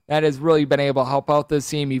self, that has really been able to help out this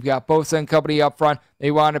team. You've got Bosa and company up front.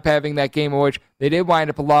 They wound up having that game in which they did wind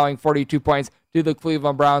up allowing 42 points to the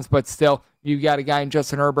Cleveland Browns, but still, you've got a guy in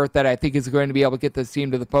Justin Herbert that I think is going to be able to get this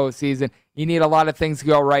team to the postseason. You need a lot of things to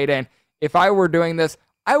go right in. If I were doing this,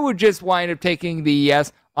 I would just wind up taking the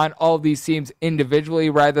yes on all of these teams individually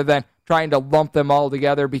rather than trying to lump them all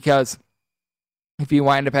together, because if you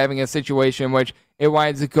wind up having a situation in which it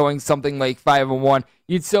winds up going something like 5-1,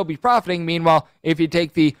 you'd still be profiting. Meanwhile, if you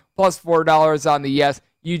take the plus $4 on the yes,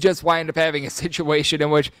 you just wind up having a situation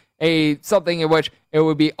in which something in which it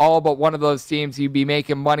would be all but one of those teams. You'd be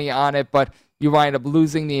making money on it, but you wind up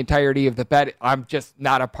losing the entirety of the bet. I'm just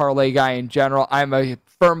not a parlay guy in general. I'm a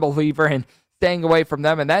firm believer in staying away from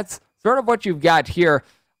them, and that's sort of what you've got here.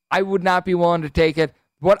 I would not be willing to take it.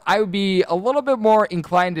 What I would be a little bit more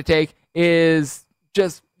inclined to take is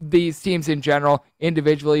just these teams in general,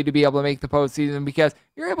 individually, to be able to make the postseason, because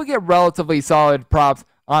you're able to get relatively solid props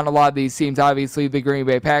on a lot of these teams. Obviously, the Green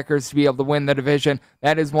Bay Packers to be able to win the division,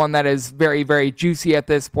 that is one that is very, very juicy at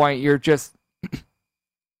this point. You're just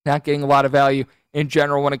not getting a lot of value in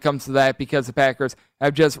general when it comes to that, because the Packers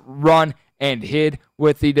have just run and hid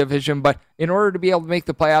with the division. But in order to be able to make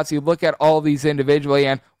the playoffs, you look at all these individually,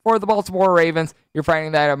 and for the Baltimore Ravens, you're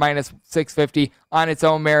finding that at minus 650 on its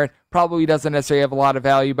own merit. Probably doesn't necessarily have a lot of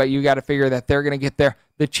value, but you got to figure that they're going to get there.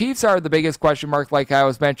 The Chiefs are the biggest question mark, like I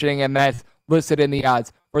was mentioning, and that's listed in the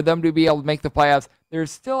odds. For them to be able to make the playoffs, they're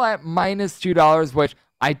still at minus $2, which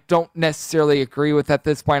I don't necessarily agree with at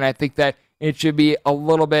this point. I think that it should be a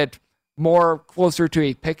little bit more closer to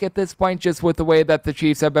a pick at this point, just with the way that the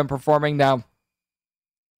Chiefs have been performing. Now,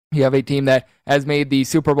 you have a team that has made the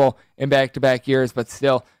Super Bowl in back-to-back years, but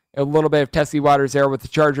still a little bit of testy waters there with the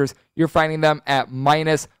Chargers. You're finding them at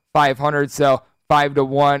minus 500, so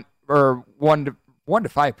 5-1 or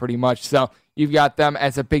 1-5 pretty much. So you've got them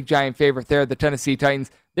as a big giant favorite there. The Tennessee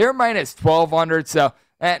Titans, they're minus 1,200, so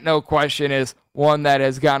that no question is one that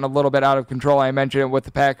has gotten a little bit out of control. I mentioned it with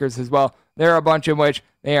the Packers as well. There are a bunch in which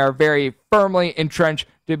they are very firmly entrenched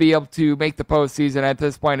to be able to make the postseason. At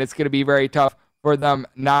this point, it's going to be very tough for them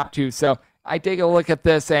not to. So I take a look at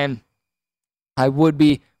this, and I would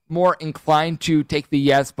be more inclined to take the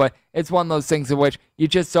yes, but it's one of those things in which you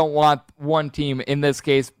just don't want one team, in this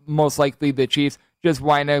case, most likely the Chiefs, just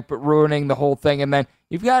wind up ruining the whole thing. And then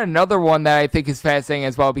you've got another one that I think is fascinating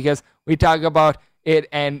as well, because we talk about it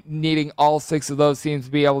and needing all 6 of those teams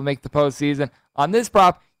to be able to make the postseason. On this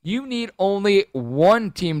prop, you need only one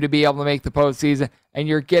team to be able to make the postseason, and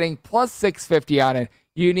you're getting plus 650 on it.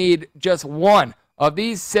 You need just one of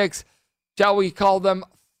these 6, shall we call them,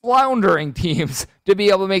 floundering teams to be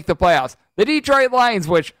able to make the playoffs. The Detroit Lions,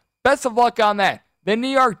 which, best of luck on that. The New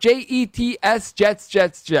York Jets,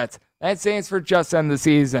 Jets. That stands for just end the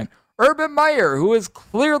season. Urban Meyer, who is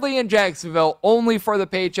clearly in Jacksonville only for the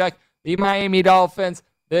paycheck. The Miami Dolphins,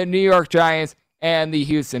 the New York Giants, and the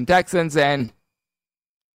Houston Texans. And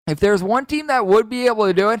if there's one team that would be able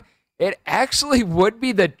to do it, it actually would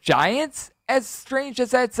be the Giants, as strange as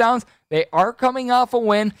that sounds. They are coming off a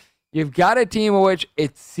win. You've got a team in which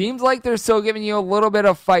it seems like they're still giving you a little bit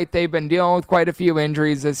of fight. They've been dealing with quite a few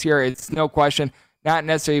injuries this year. It's no question not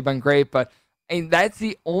necessarily been great, but that's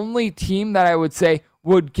the only team that I would say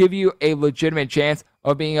would give you a legitimate chance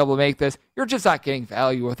of being able to make this. You're just not getting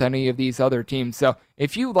value with any of these other teams. So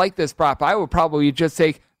if you like this prop, I would probably just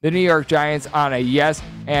take the New York Giants on a yes,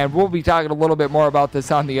 and we'll be talking a little bit more about this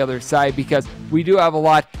on the other side, because we do have a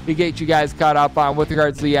lot to get you guys caught up on with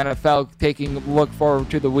regards to the NFL, taking a look forward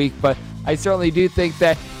to the week. But I certainly do think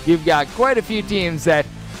that you've got quite a few teams that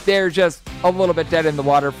they're just a little bit dead in the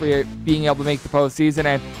water for being able to make the postseason,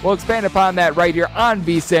 and we'll expand upon that right here on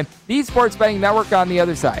VSiN, the Sports Betting Network, on the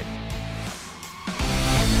other side.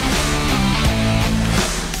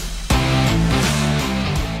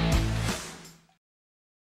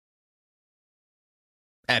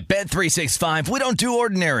 At Bet365, we don't do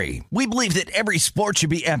ordinary. We believe that every sport should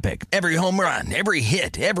be epic. Every home run, every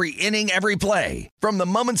hit, every inning, every play. From the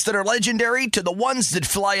moments that are legendary to the ones that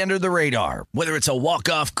fly under the radar. Whether it's a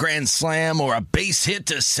walk-off grand slam or a base hit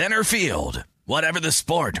to center field. Whatever the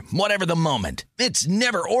sport, whatever the moment. It's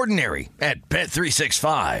never ordinary at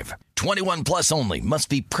Bet365. 21 plus only. Must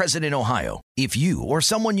be present in Ohio. If you or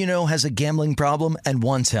someone you know has a gambling problem and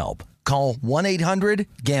wants help, call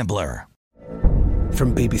 1-800-GAMBLER.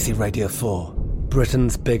 From BBC Radio 4,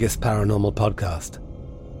 Britain's biggest paranormal podcast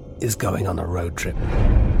is going on a road trip.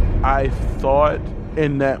 I thought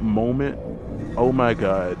in that moment, oh my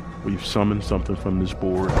God, We've summoned something from this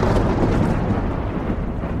board.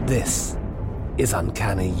 This is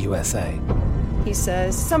Uncanny USA. He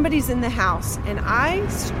says, somebody's in the house, and I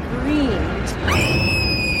screamed.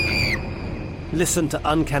 Listen to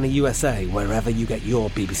Uncanny USA wherever you get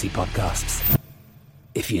your BBC podcasts,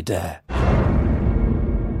 if you dare.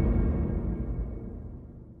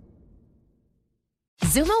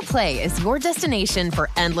 Xumo Play is your destination for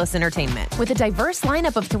endless entertainment. With a diverse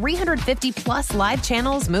lineup of 350 plus live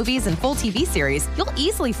channels, movies, and full TV series, you'll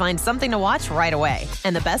easily find something to watch right away.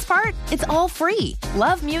 And the best part? It's all free.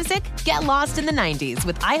 Love music? Get lost in the 90s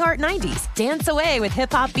with iHeart 90s, dance away with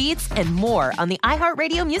hip-hop beats, and more on the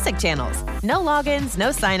iHeartRadio music channels. No logins, no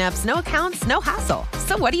signups, no accounts, no hassle.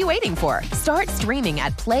 So what are you waiting for? Start streaming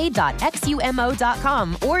at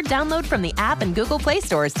play.xumo.com or download from the app and Google Play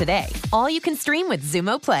stores today. All you can stream with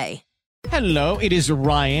Xumo Play. Hello, it is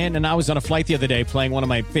Ryan, and I was on a flight the other day playing one of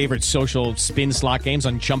my favorite social spin slot games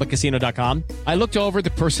on ChumbaCasino.com. I looked over at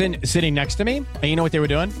the person sitting next to me, and you know what they were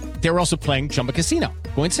doing? They were also playing Chumba Casino.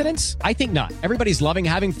 Coincidence? I think not. Everybody's loving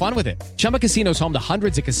having fun with it. Chumba Casino is home to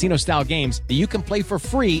hundreds of casino-style games that you can play for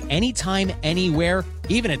free anytime, anywhere,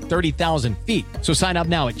 even at 30,000 feet. So sign up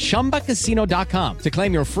now at ChumbaCasino.com to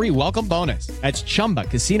claim your free welcome bonus. That's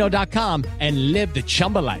ChumbaCasino.com and live the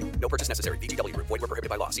Chumba life. No purchase necessary. VGW. Void where prohibited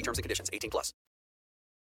by law. See terms and conditions. 18+.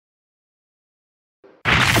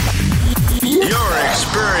 You're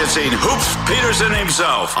experiencing Hoops Peterson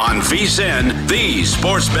himself on VSiN, the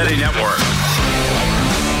Sports Betting Network.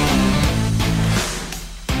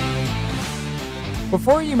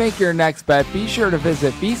 Before you make your next bet, be sure to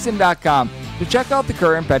visit VSiN.com to check out the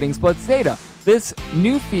current betting splits data. This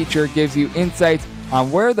new feature gives you insights on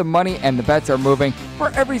where the money and the bets are moving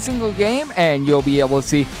for every single game, and you'll be able to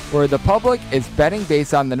see where the public is betting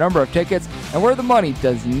based on the number of tickets and where the money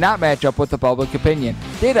does not match up with the public opinion.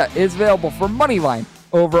 Data is available for money line,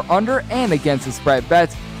 over, under, and against the spread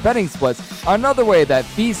bets, betting splits. Another way that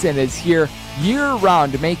VSiN is here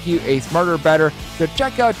year-round to make you a smarter bettor. So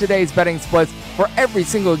check out today's betting splits for every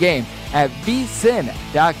single game at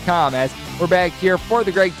vsin.com. As we're back here for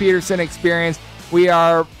the Greg Peterson Experience, we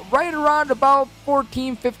are right around about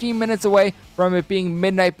 15 minutes away from it being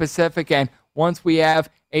midnight Pacific, and once we have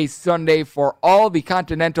a Sunday for all the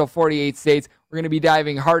continental 48 states, we're going to be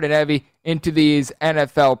diving hard and heavy into these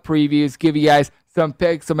NFL previews, give you guys some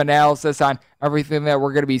picks, some analysis on everything that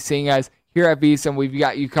we're going to be seeing guys here at VSiN. We've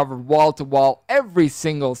got you covered wall to wall every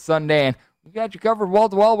single Sunday, and we've got you covered wall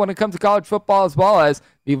to wall when it comes to college football, as well as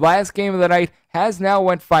the last game of the night has now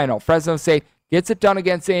went final. Fresno State gets it done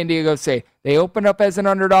against San Diego State. They opened up as an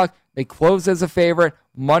underdog. They closed as a favorite.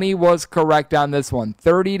 Money was correct on this one.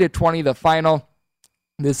 30-20 the final.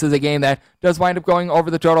 This is a game that does wind up going over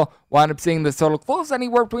the total. Wind up seeing the total close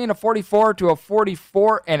anywhere between a 44 to a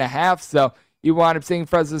 44.5. So you wind up seeing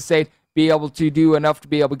Fresno State be able to do enough to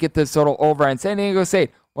be able to get this total over. And San Diego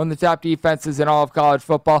State, one of the top defenses in all of college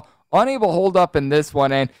football, unable to hold up in this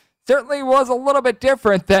one. And certainly was a little bit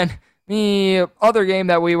different than the other game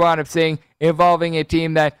that we wound up seeing, involving a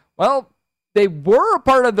team that, well, they were a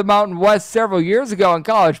part of the Mountain West several years ago in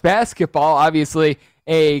college basketball. Obviously,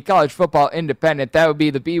 a college football independent. That would be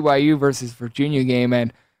the BYU versus Virginia game.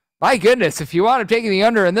 And my goodness, if you want to take the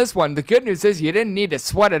under in this one, the good news is you didn't need to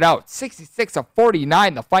sweat it out.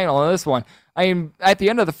 66-49 the final in this one. I mean, at the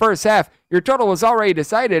end of the first half, your total was already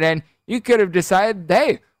decided, and you could have decided,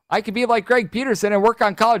 hey, I could be like Greg Peterson and work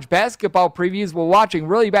on college basketball previews while watching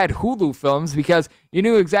really bad Hulu films because you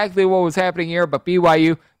knew exactly what was happening here. But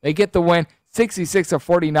BYU, they get the win,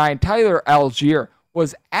 66-49. Tyler Algier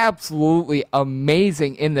was absolutely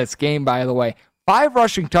amazing in this game, by the way. 5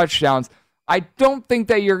 rushing touchdowns. I don't think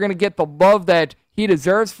that you're going to get the love that he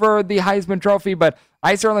deserves for the Heisman Trophy, but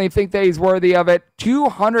I certainly think that he's worthy of it.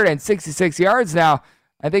 266 yards now.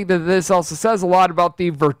 I think that this also says a lot about the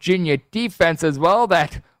Virginia defense as well,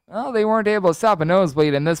 that, well, they weren't able to stop a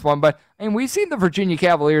nosebleed in this one. But I mean, we've seen the Virginia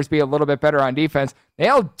Cavaliers be a little bit better on defense. They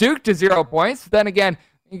held Duke to 0 points. Then again,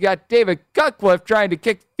 you got David Cutcliffe trying to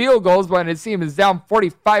kick field goals when his team is down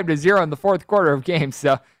 45-0 in the fourth quarter of games.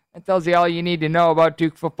 So that tells you all you need to know about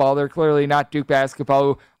Duke football. They're clearly not Duke basketball,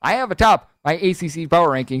 who I have atop my ACC power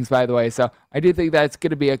rankings, by the way. So I do think that's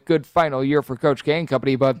going to be a good final year for Coach K and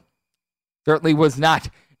company, but certainly was not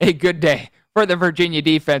a good day for the Virginia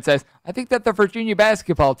defense, as I think that the Virginia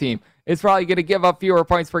basketball team is probably going to give up fewer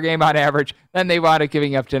points per game on average than they wound up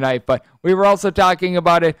giving up tonight. But we were also talking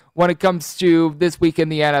about it when it comes to this week in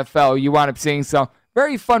the NFL. You wound up seeing some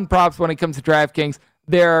very fun props when it comes to DraftKings.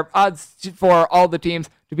 There are odds for all the teams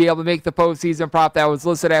to be able to make the postseason prop that was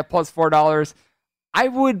listed at plus $4. I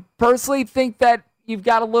would personally think that you've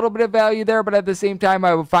got a little bit of value there, but at the same time,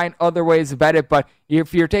 I would find other ways to bet it. But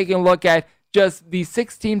if you're taking a look at just the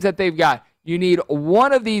 6 teams that they've got, you need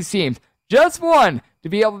one of these teams, just one, to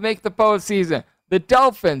be able to make the postseason. The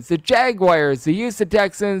Dolphins, the Jaguars, the Houston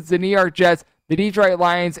Texans, the New York Jets, the Detroit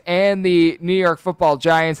Lions, and the New York Football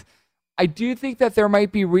Giants. I do think that there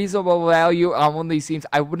might be reasonable value on one of these teams.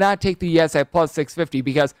 I would not take the yes at plus 650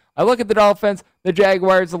 because I look at the Dolphins, the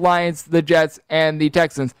Jaguars, the Lions, the Jets, and the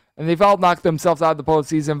Texans, and they've all knocked themselves out of the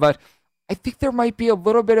postseason, but I think there might be a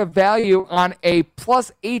little bit of value on a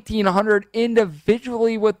plus 1,800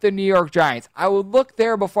 individually with the New York Giants. I would look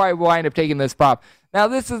there before I wind up taking this prop. Now,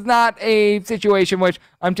 this is not a situation which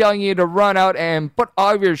I'm telling you to run out and put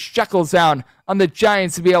all of your shekels down on the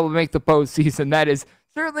Giants to be able to make the postseason. That is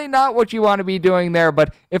certainly not what you want to be doing there,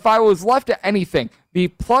 but if I was left to anything, the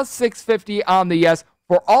plus 650 on the yes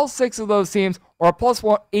for all 6 of those teams, or a plus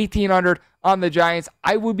 1,800 on the Giants,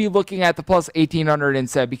 I would be looking at the plus 1,800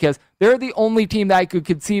 instead because they're the only team that I could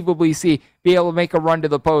conceivably see be able to make a run to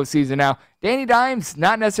the postseason. Now, Danny Dimes,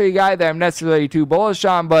 not necessarily a guy that I'm necessarily too bullish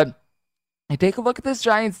on, but I take a look at this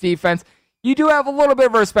Giants defense. You do have a little bit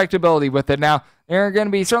of respectability with it. Now, they're going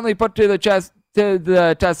to be certainly put to the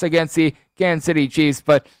test against the Kansas City Chiefs,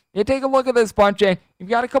 but you take a look at this bunch, and you've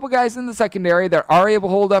got a couple guys in the secondary that are able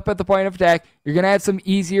to hold up at the point of attack. You're going to have some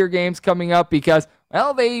easier games coming up because,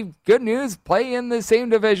 well, they, good news, play in the same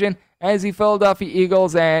division as the Philadelphia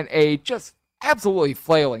Eagles and a just absolutely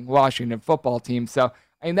flailing Washington football team. So,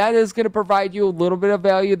 I mean, that is going to provide you a little bit of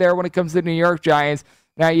value there when it comes to the New York Giants.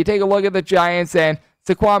 Now, you take a look at the Giants, and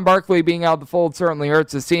Saquon Barkley being out of the fold certainly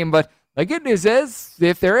hurts his team, but the good news is,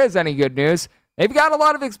 if there is any good news, they've got a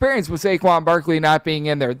lot of experience with Saquon Barkley not being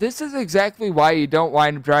in there. This is exactly why you don't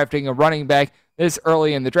wind up drafting a running back this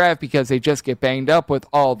early in the draft because they just get banged up with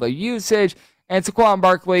all the usage. And Saquon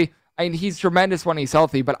Barkley, I mean, he's tremendous when he's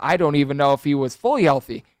healthy, but I don't even know if he was fully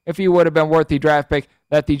healthy, if he would have been worth the draft pick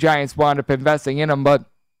that the Giants wound up investing in him. But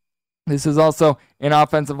this is also an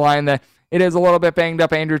offensive line that it is a little bit banged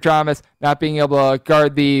up. Andrew Thomas not being able to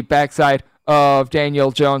guard the backside of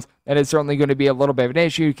Daniel Jones. That is certainly going to be a little bit of an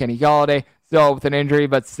issue. Kenny Golladay still with an injury,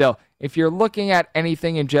 but still, if you're looking at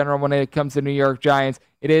anything in general when it comes to New York Giants,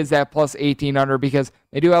 it is that plus 1,800 because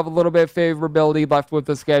they do have a little bit of favorability left with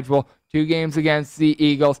the schedule. 2 games against the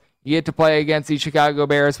Eagles. You get to play against the Chicago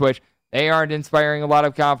Bears, which they aren't inspiring a lot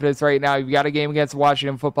of confidence right now. You've got a game against the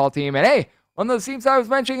Washington football team. And hey, one of those teams I was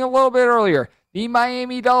mentioning a little bit earlier, the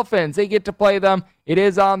Miami Dolphins, they get to play them. It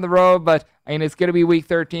is on the road, but I mean, it's going to be week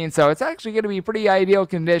 13, so it's actually going to be pretty ideal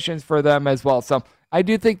conditions for them as well. So I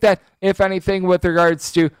do think that, if anything, with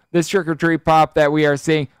regards to this trick-or-treat pop that we are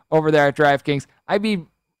seeing over there at DraftKings, I'd be,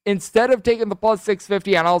 instead of taking the plus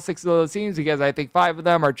 650 on all 6 of those teams, because I think 5 of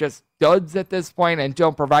them are just duds at this point and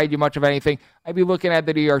don't provide you much of anything, I'd be looking at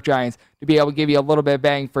the New York Giants to be able to give you a little bit of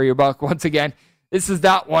bang for your buck. Once again, this is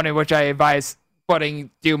not one in which I advise putting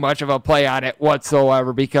too much of a play on it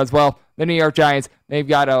whatsoever because, well, the New York Giants, they've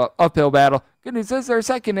got an uphill battle. Good news is they're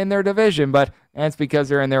second in their division, but that's because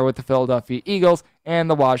they're in there with the Philadelphia Eagles and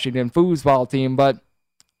the Washington football team. But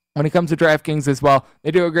when it comes to DraftKings as well,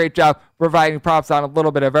 they do a great job providing props on a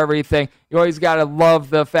little bit of everything. You always got to love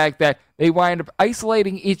the fact that they wind up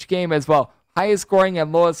isolating each game as well. Highest scoring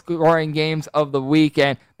and lowest scoring games of the week,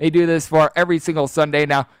 and they do this for every single Sunday.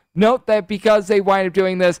 Now, note that because they wind up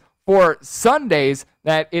doing this for Sundays,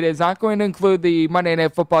 that it is not going to include the Monday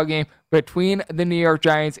Night Football game between the New York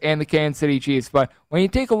Giants and the Kansas City Chiefs. But when you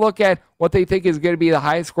take a look at what they think is going to be the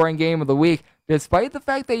highest scoring game of the week, despite the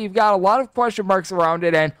fact that you've got a lot of question marks around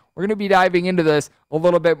it, and we're going to be diving into this a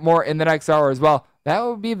little bit more in the next hour as well, that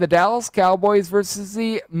would be the Dallas Cowboys versus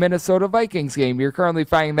the Minnesota Vikings game. You're currently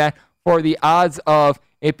finding that for the odds of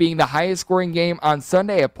it being the highest scoring game on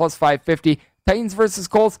Sunday at plus 550. Titans versus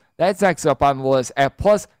Colts, that's next up on the list at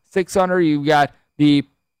plus 600. You've got the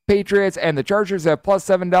Patriots and the Chargers at plus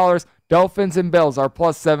 $7. Dolphins and Bills are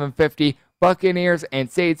plus 750. Buccaneers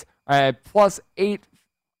and Saints at plus $8.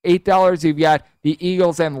 You've got the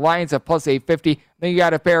Eagles and the Lions at plus 850. Then you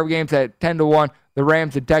got a pair of games at 10-1. The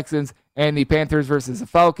Rams and Texans and the Panthers versus the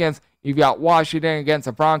Falcons. You've got Washington against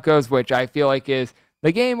the Broncos, which I feel like is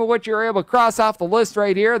the game of which you're able to cross off the list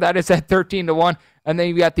right here. That is at 13-1. And then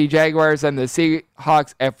you've got the Jaguars and the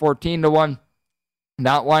Seahawks at 14-1.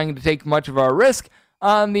 Not wanting to take much of a risk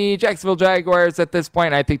on the Jacksonville Jaguars at this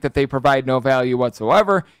point. I think that they provide no value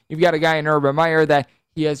whatsoever. You've got a guy in Urban Meyer that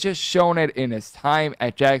he has just shown it in his time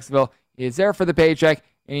at Jacksonville. He is there for the paycheck,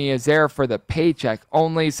 and he is there for the paycheck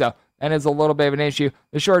only. So that is a little bit of an issue.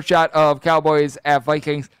 The short shot of Cowboys at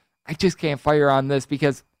Vikings, I just can't fire on this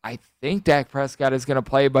because I think Dak Prescott is going to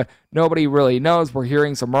play, but nobody really knows. We're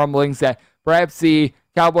hearing some rumblings that perhaps the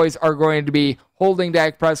Cowboys are going to be holding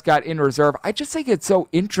Dak Prescott in reserve. I just think it's so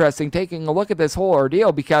interesting taking a look at this whole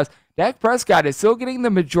ordeal because Dak Prescott is still getting the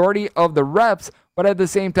majority of the reps, but at the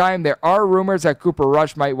same time, there are rumors that Cooper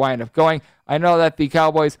Rush might wind up going. I know that the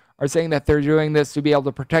Cowboys are saying that they're doing this to be able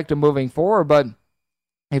to protect him moving forward, but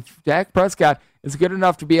if Dak Prescott is good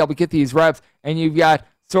enough to be able to get these reps, and you've got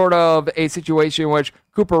sort of a situation in which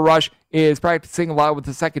Cooper Rush is practicing a lot with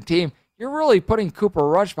the second team, you're really putting Cooper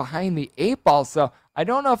Rush behind the 8 ball. So I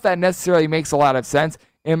don't know if that necessarily makes a lot of sense,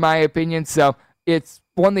 in my opinion. So it's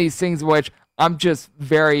one of these things which I'm just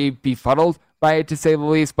very befuddled by it, to say the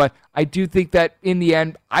least. But I do think that in the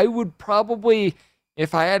end, I would probably,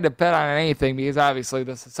 if I had to bet on anything, because obviously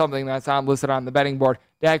this is something that's not listed on the betting board,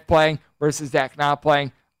 Dak playing versus Dak not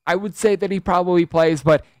playing, I would say that he probably plays,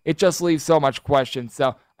 but it just leaves so much question.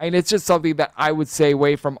 So, I mean, it's just something that I would stay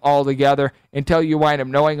away from altogether until you wind up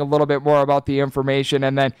knowing a little bit more about the information.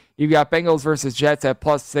 And then you've got Bengals versus Jets at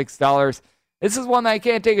plus $6. This is one that I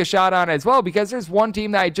can't take a shot on as well because there's one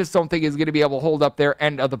team that I just don't think is going to be able to hold up their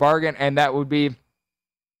end of the bargain, and that would be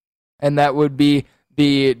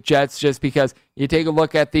the Jets, just because you take a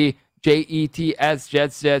look at the Jets,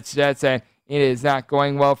 and it is not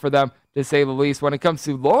going well for them, to say the least. When it comes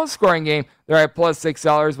to lowest scoring game, they're at plus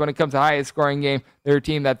 $6. When it comes to highest scoring game, they're a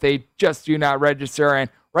team that they just do not register,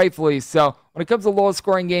 and rightfully so. When it comes to lowest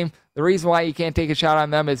scoring game, the reason why you can't take a shot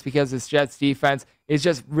on them is because this Jets defense is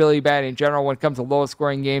just really bad in general. When it comes to lowest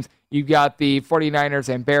scoring games, you've got the 49ers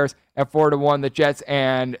and Bears at 4-1. The Jets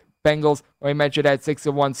and Bengals, we mentioned, at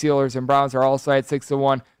 6-1. Steelers and Browns are also at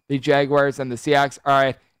 6-1. The Jaguars and the Seahawks are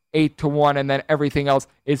at 8-1, and then everything else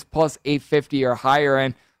is plus 850 or higher.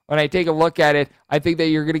 And when I take a look at it, I think that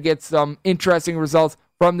you're going to get some interesting results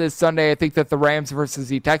from this Sunday. I think that the Rams versus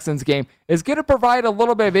the Texans game is going to provide a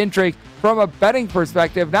little bit of intrigue from a betting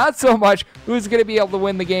perspective. Not so much who's going to be able to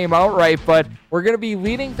win the game outright, but we're going to be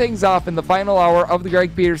leading things off in the final hour of the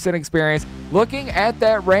Greg Peterson Experience, looking at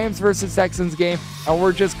that Rams versus Texans game, and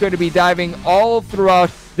we're just going to be diving all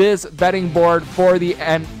throughout this betting board for this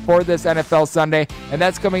NFL Sunday, and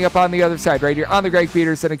that's coming up on the other side, right here on the Greg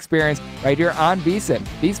Peterson Experience, right here on VSiN,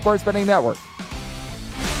 the Sports Betting Network.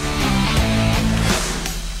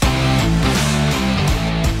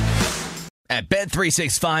 At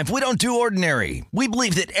Bet365, we don't do ordinary. We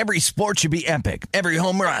believe that every sport should be epic. Every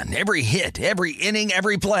home run, every hit, every inning,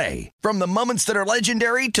 every play. From the moments that are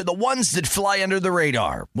legendary to the ones that fly under the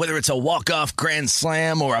radar. Whether it's a walk-off grand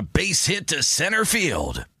slam or a base hit to center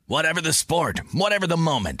field. Whatever the sport, whatever the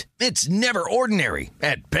moment. It's never ordinary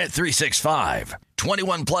at Bet365.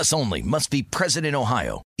 21 plus only. Must be present in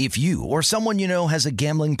Ohio. If you or someone you know has a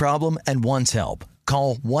gambling problem and wants help,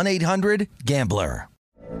 call 1-800-GAMBLER.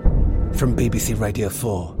 From BBC Radio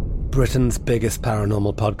 4, Britain's biggest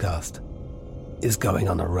paranormal podcast is going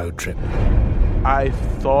on a road trip. I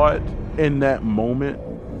thought in that moment,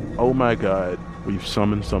 oh my God, we've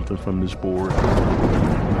summoned something from this board.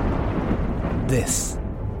 This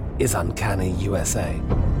is Uncanny USA.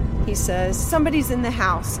 He says, somebody's in the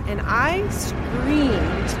house, and I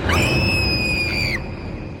screamed.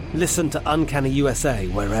 Listen to Uncanny USA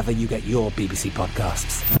wherever you get your BBC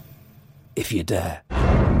podcasts, if you dare.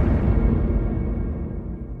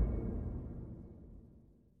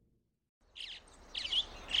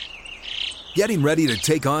 Getting ready to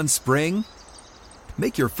take on spring?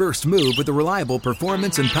 Make your first move with the reliable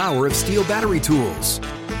performance and power of Steel battery tools.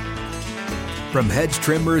 From hedge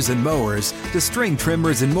trimmers and mowers to string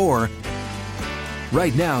trimmers and more,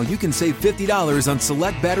 right now you can save $50 on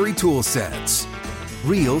select battery tool sets.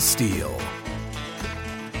 Real Steel.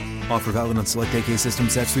 Offer valid on select AK system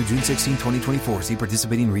sets through June 16, 2024. See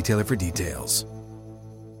participating retailer for details.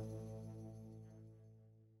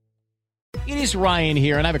 It is Ryan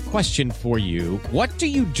here, and I have a question for you. What do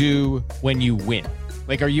you do when you win?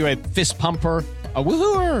 Like, are you a fist pumper, a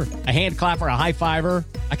woohooer, a hand clapper, a high fiver?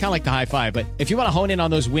 I kind of like the high five, but if you want to hone in on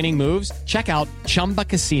those winning moves, check out Chumba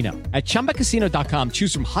Casino. At ChumbaCasino.com,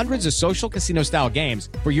 choose from hundreds of social casino-style games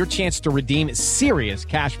for your chance to redeem serious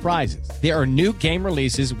cash prizes. There are new game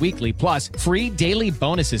releases weekly, plus free daily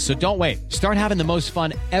bonuses. So don't wait. Start having the most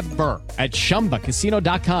fun ever at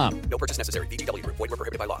ChumbaCasino.com. No purchase necessary. VGW Group. Void where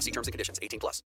prohibited by law. See terms and conditions. 18+.